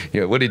cringe.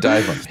 Yeah, what did he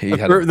die from? He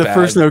had the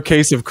first known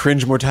case of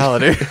cringe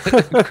mortality.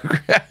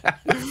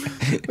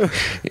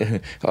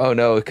 Oh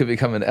no, it could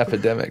become an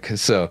epidemic.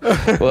 So,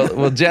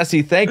 well,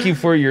 Jesse, thank you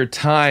for your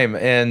time,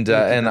 and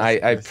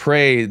I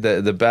pray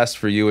the best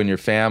for you and your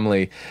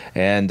family,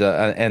 and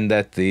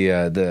that the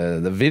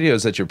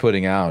videos that you're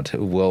putting out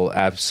will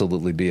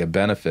absolutely be a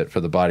benefit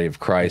for the body of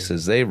Christ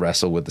as they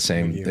wrestle with the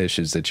same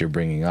issues that you're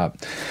bringing up.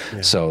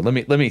 Yeah. So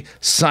let me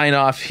sign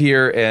off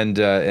here, and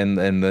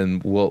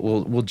then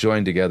we'll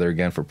join together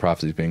again for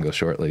Prophecy Bingo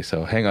shortly.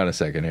 So hang on a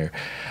second here.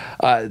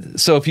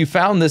 So if you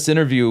found this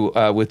interview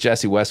with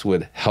Jesse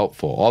Westwood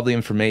helpful, all the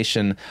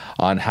information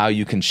on how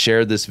you can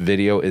share this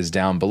video is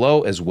down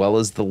below, as well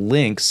as the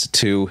links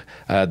to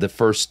the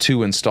first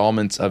two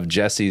installments of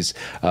Jesse's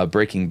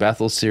Breaking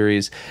Bethel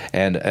series.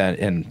 And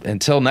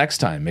until next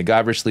time, may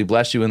God richly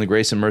bless you in the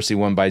grace and mercy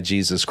won by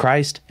Jesus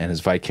Christ and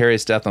his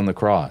vicarious death on the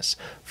cross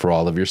for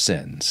all of your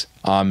sins.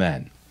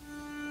 Amen.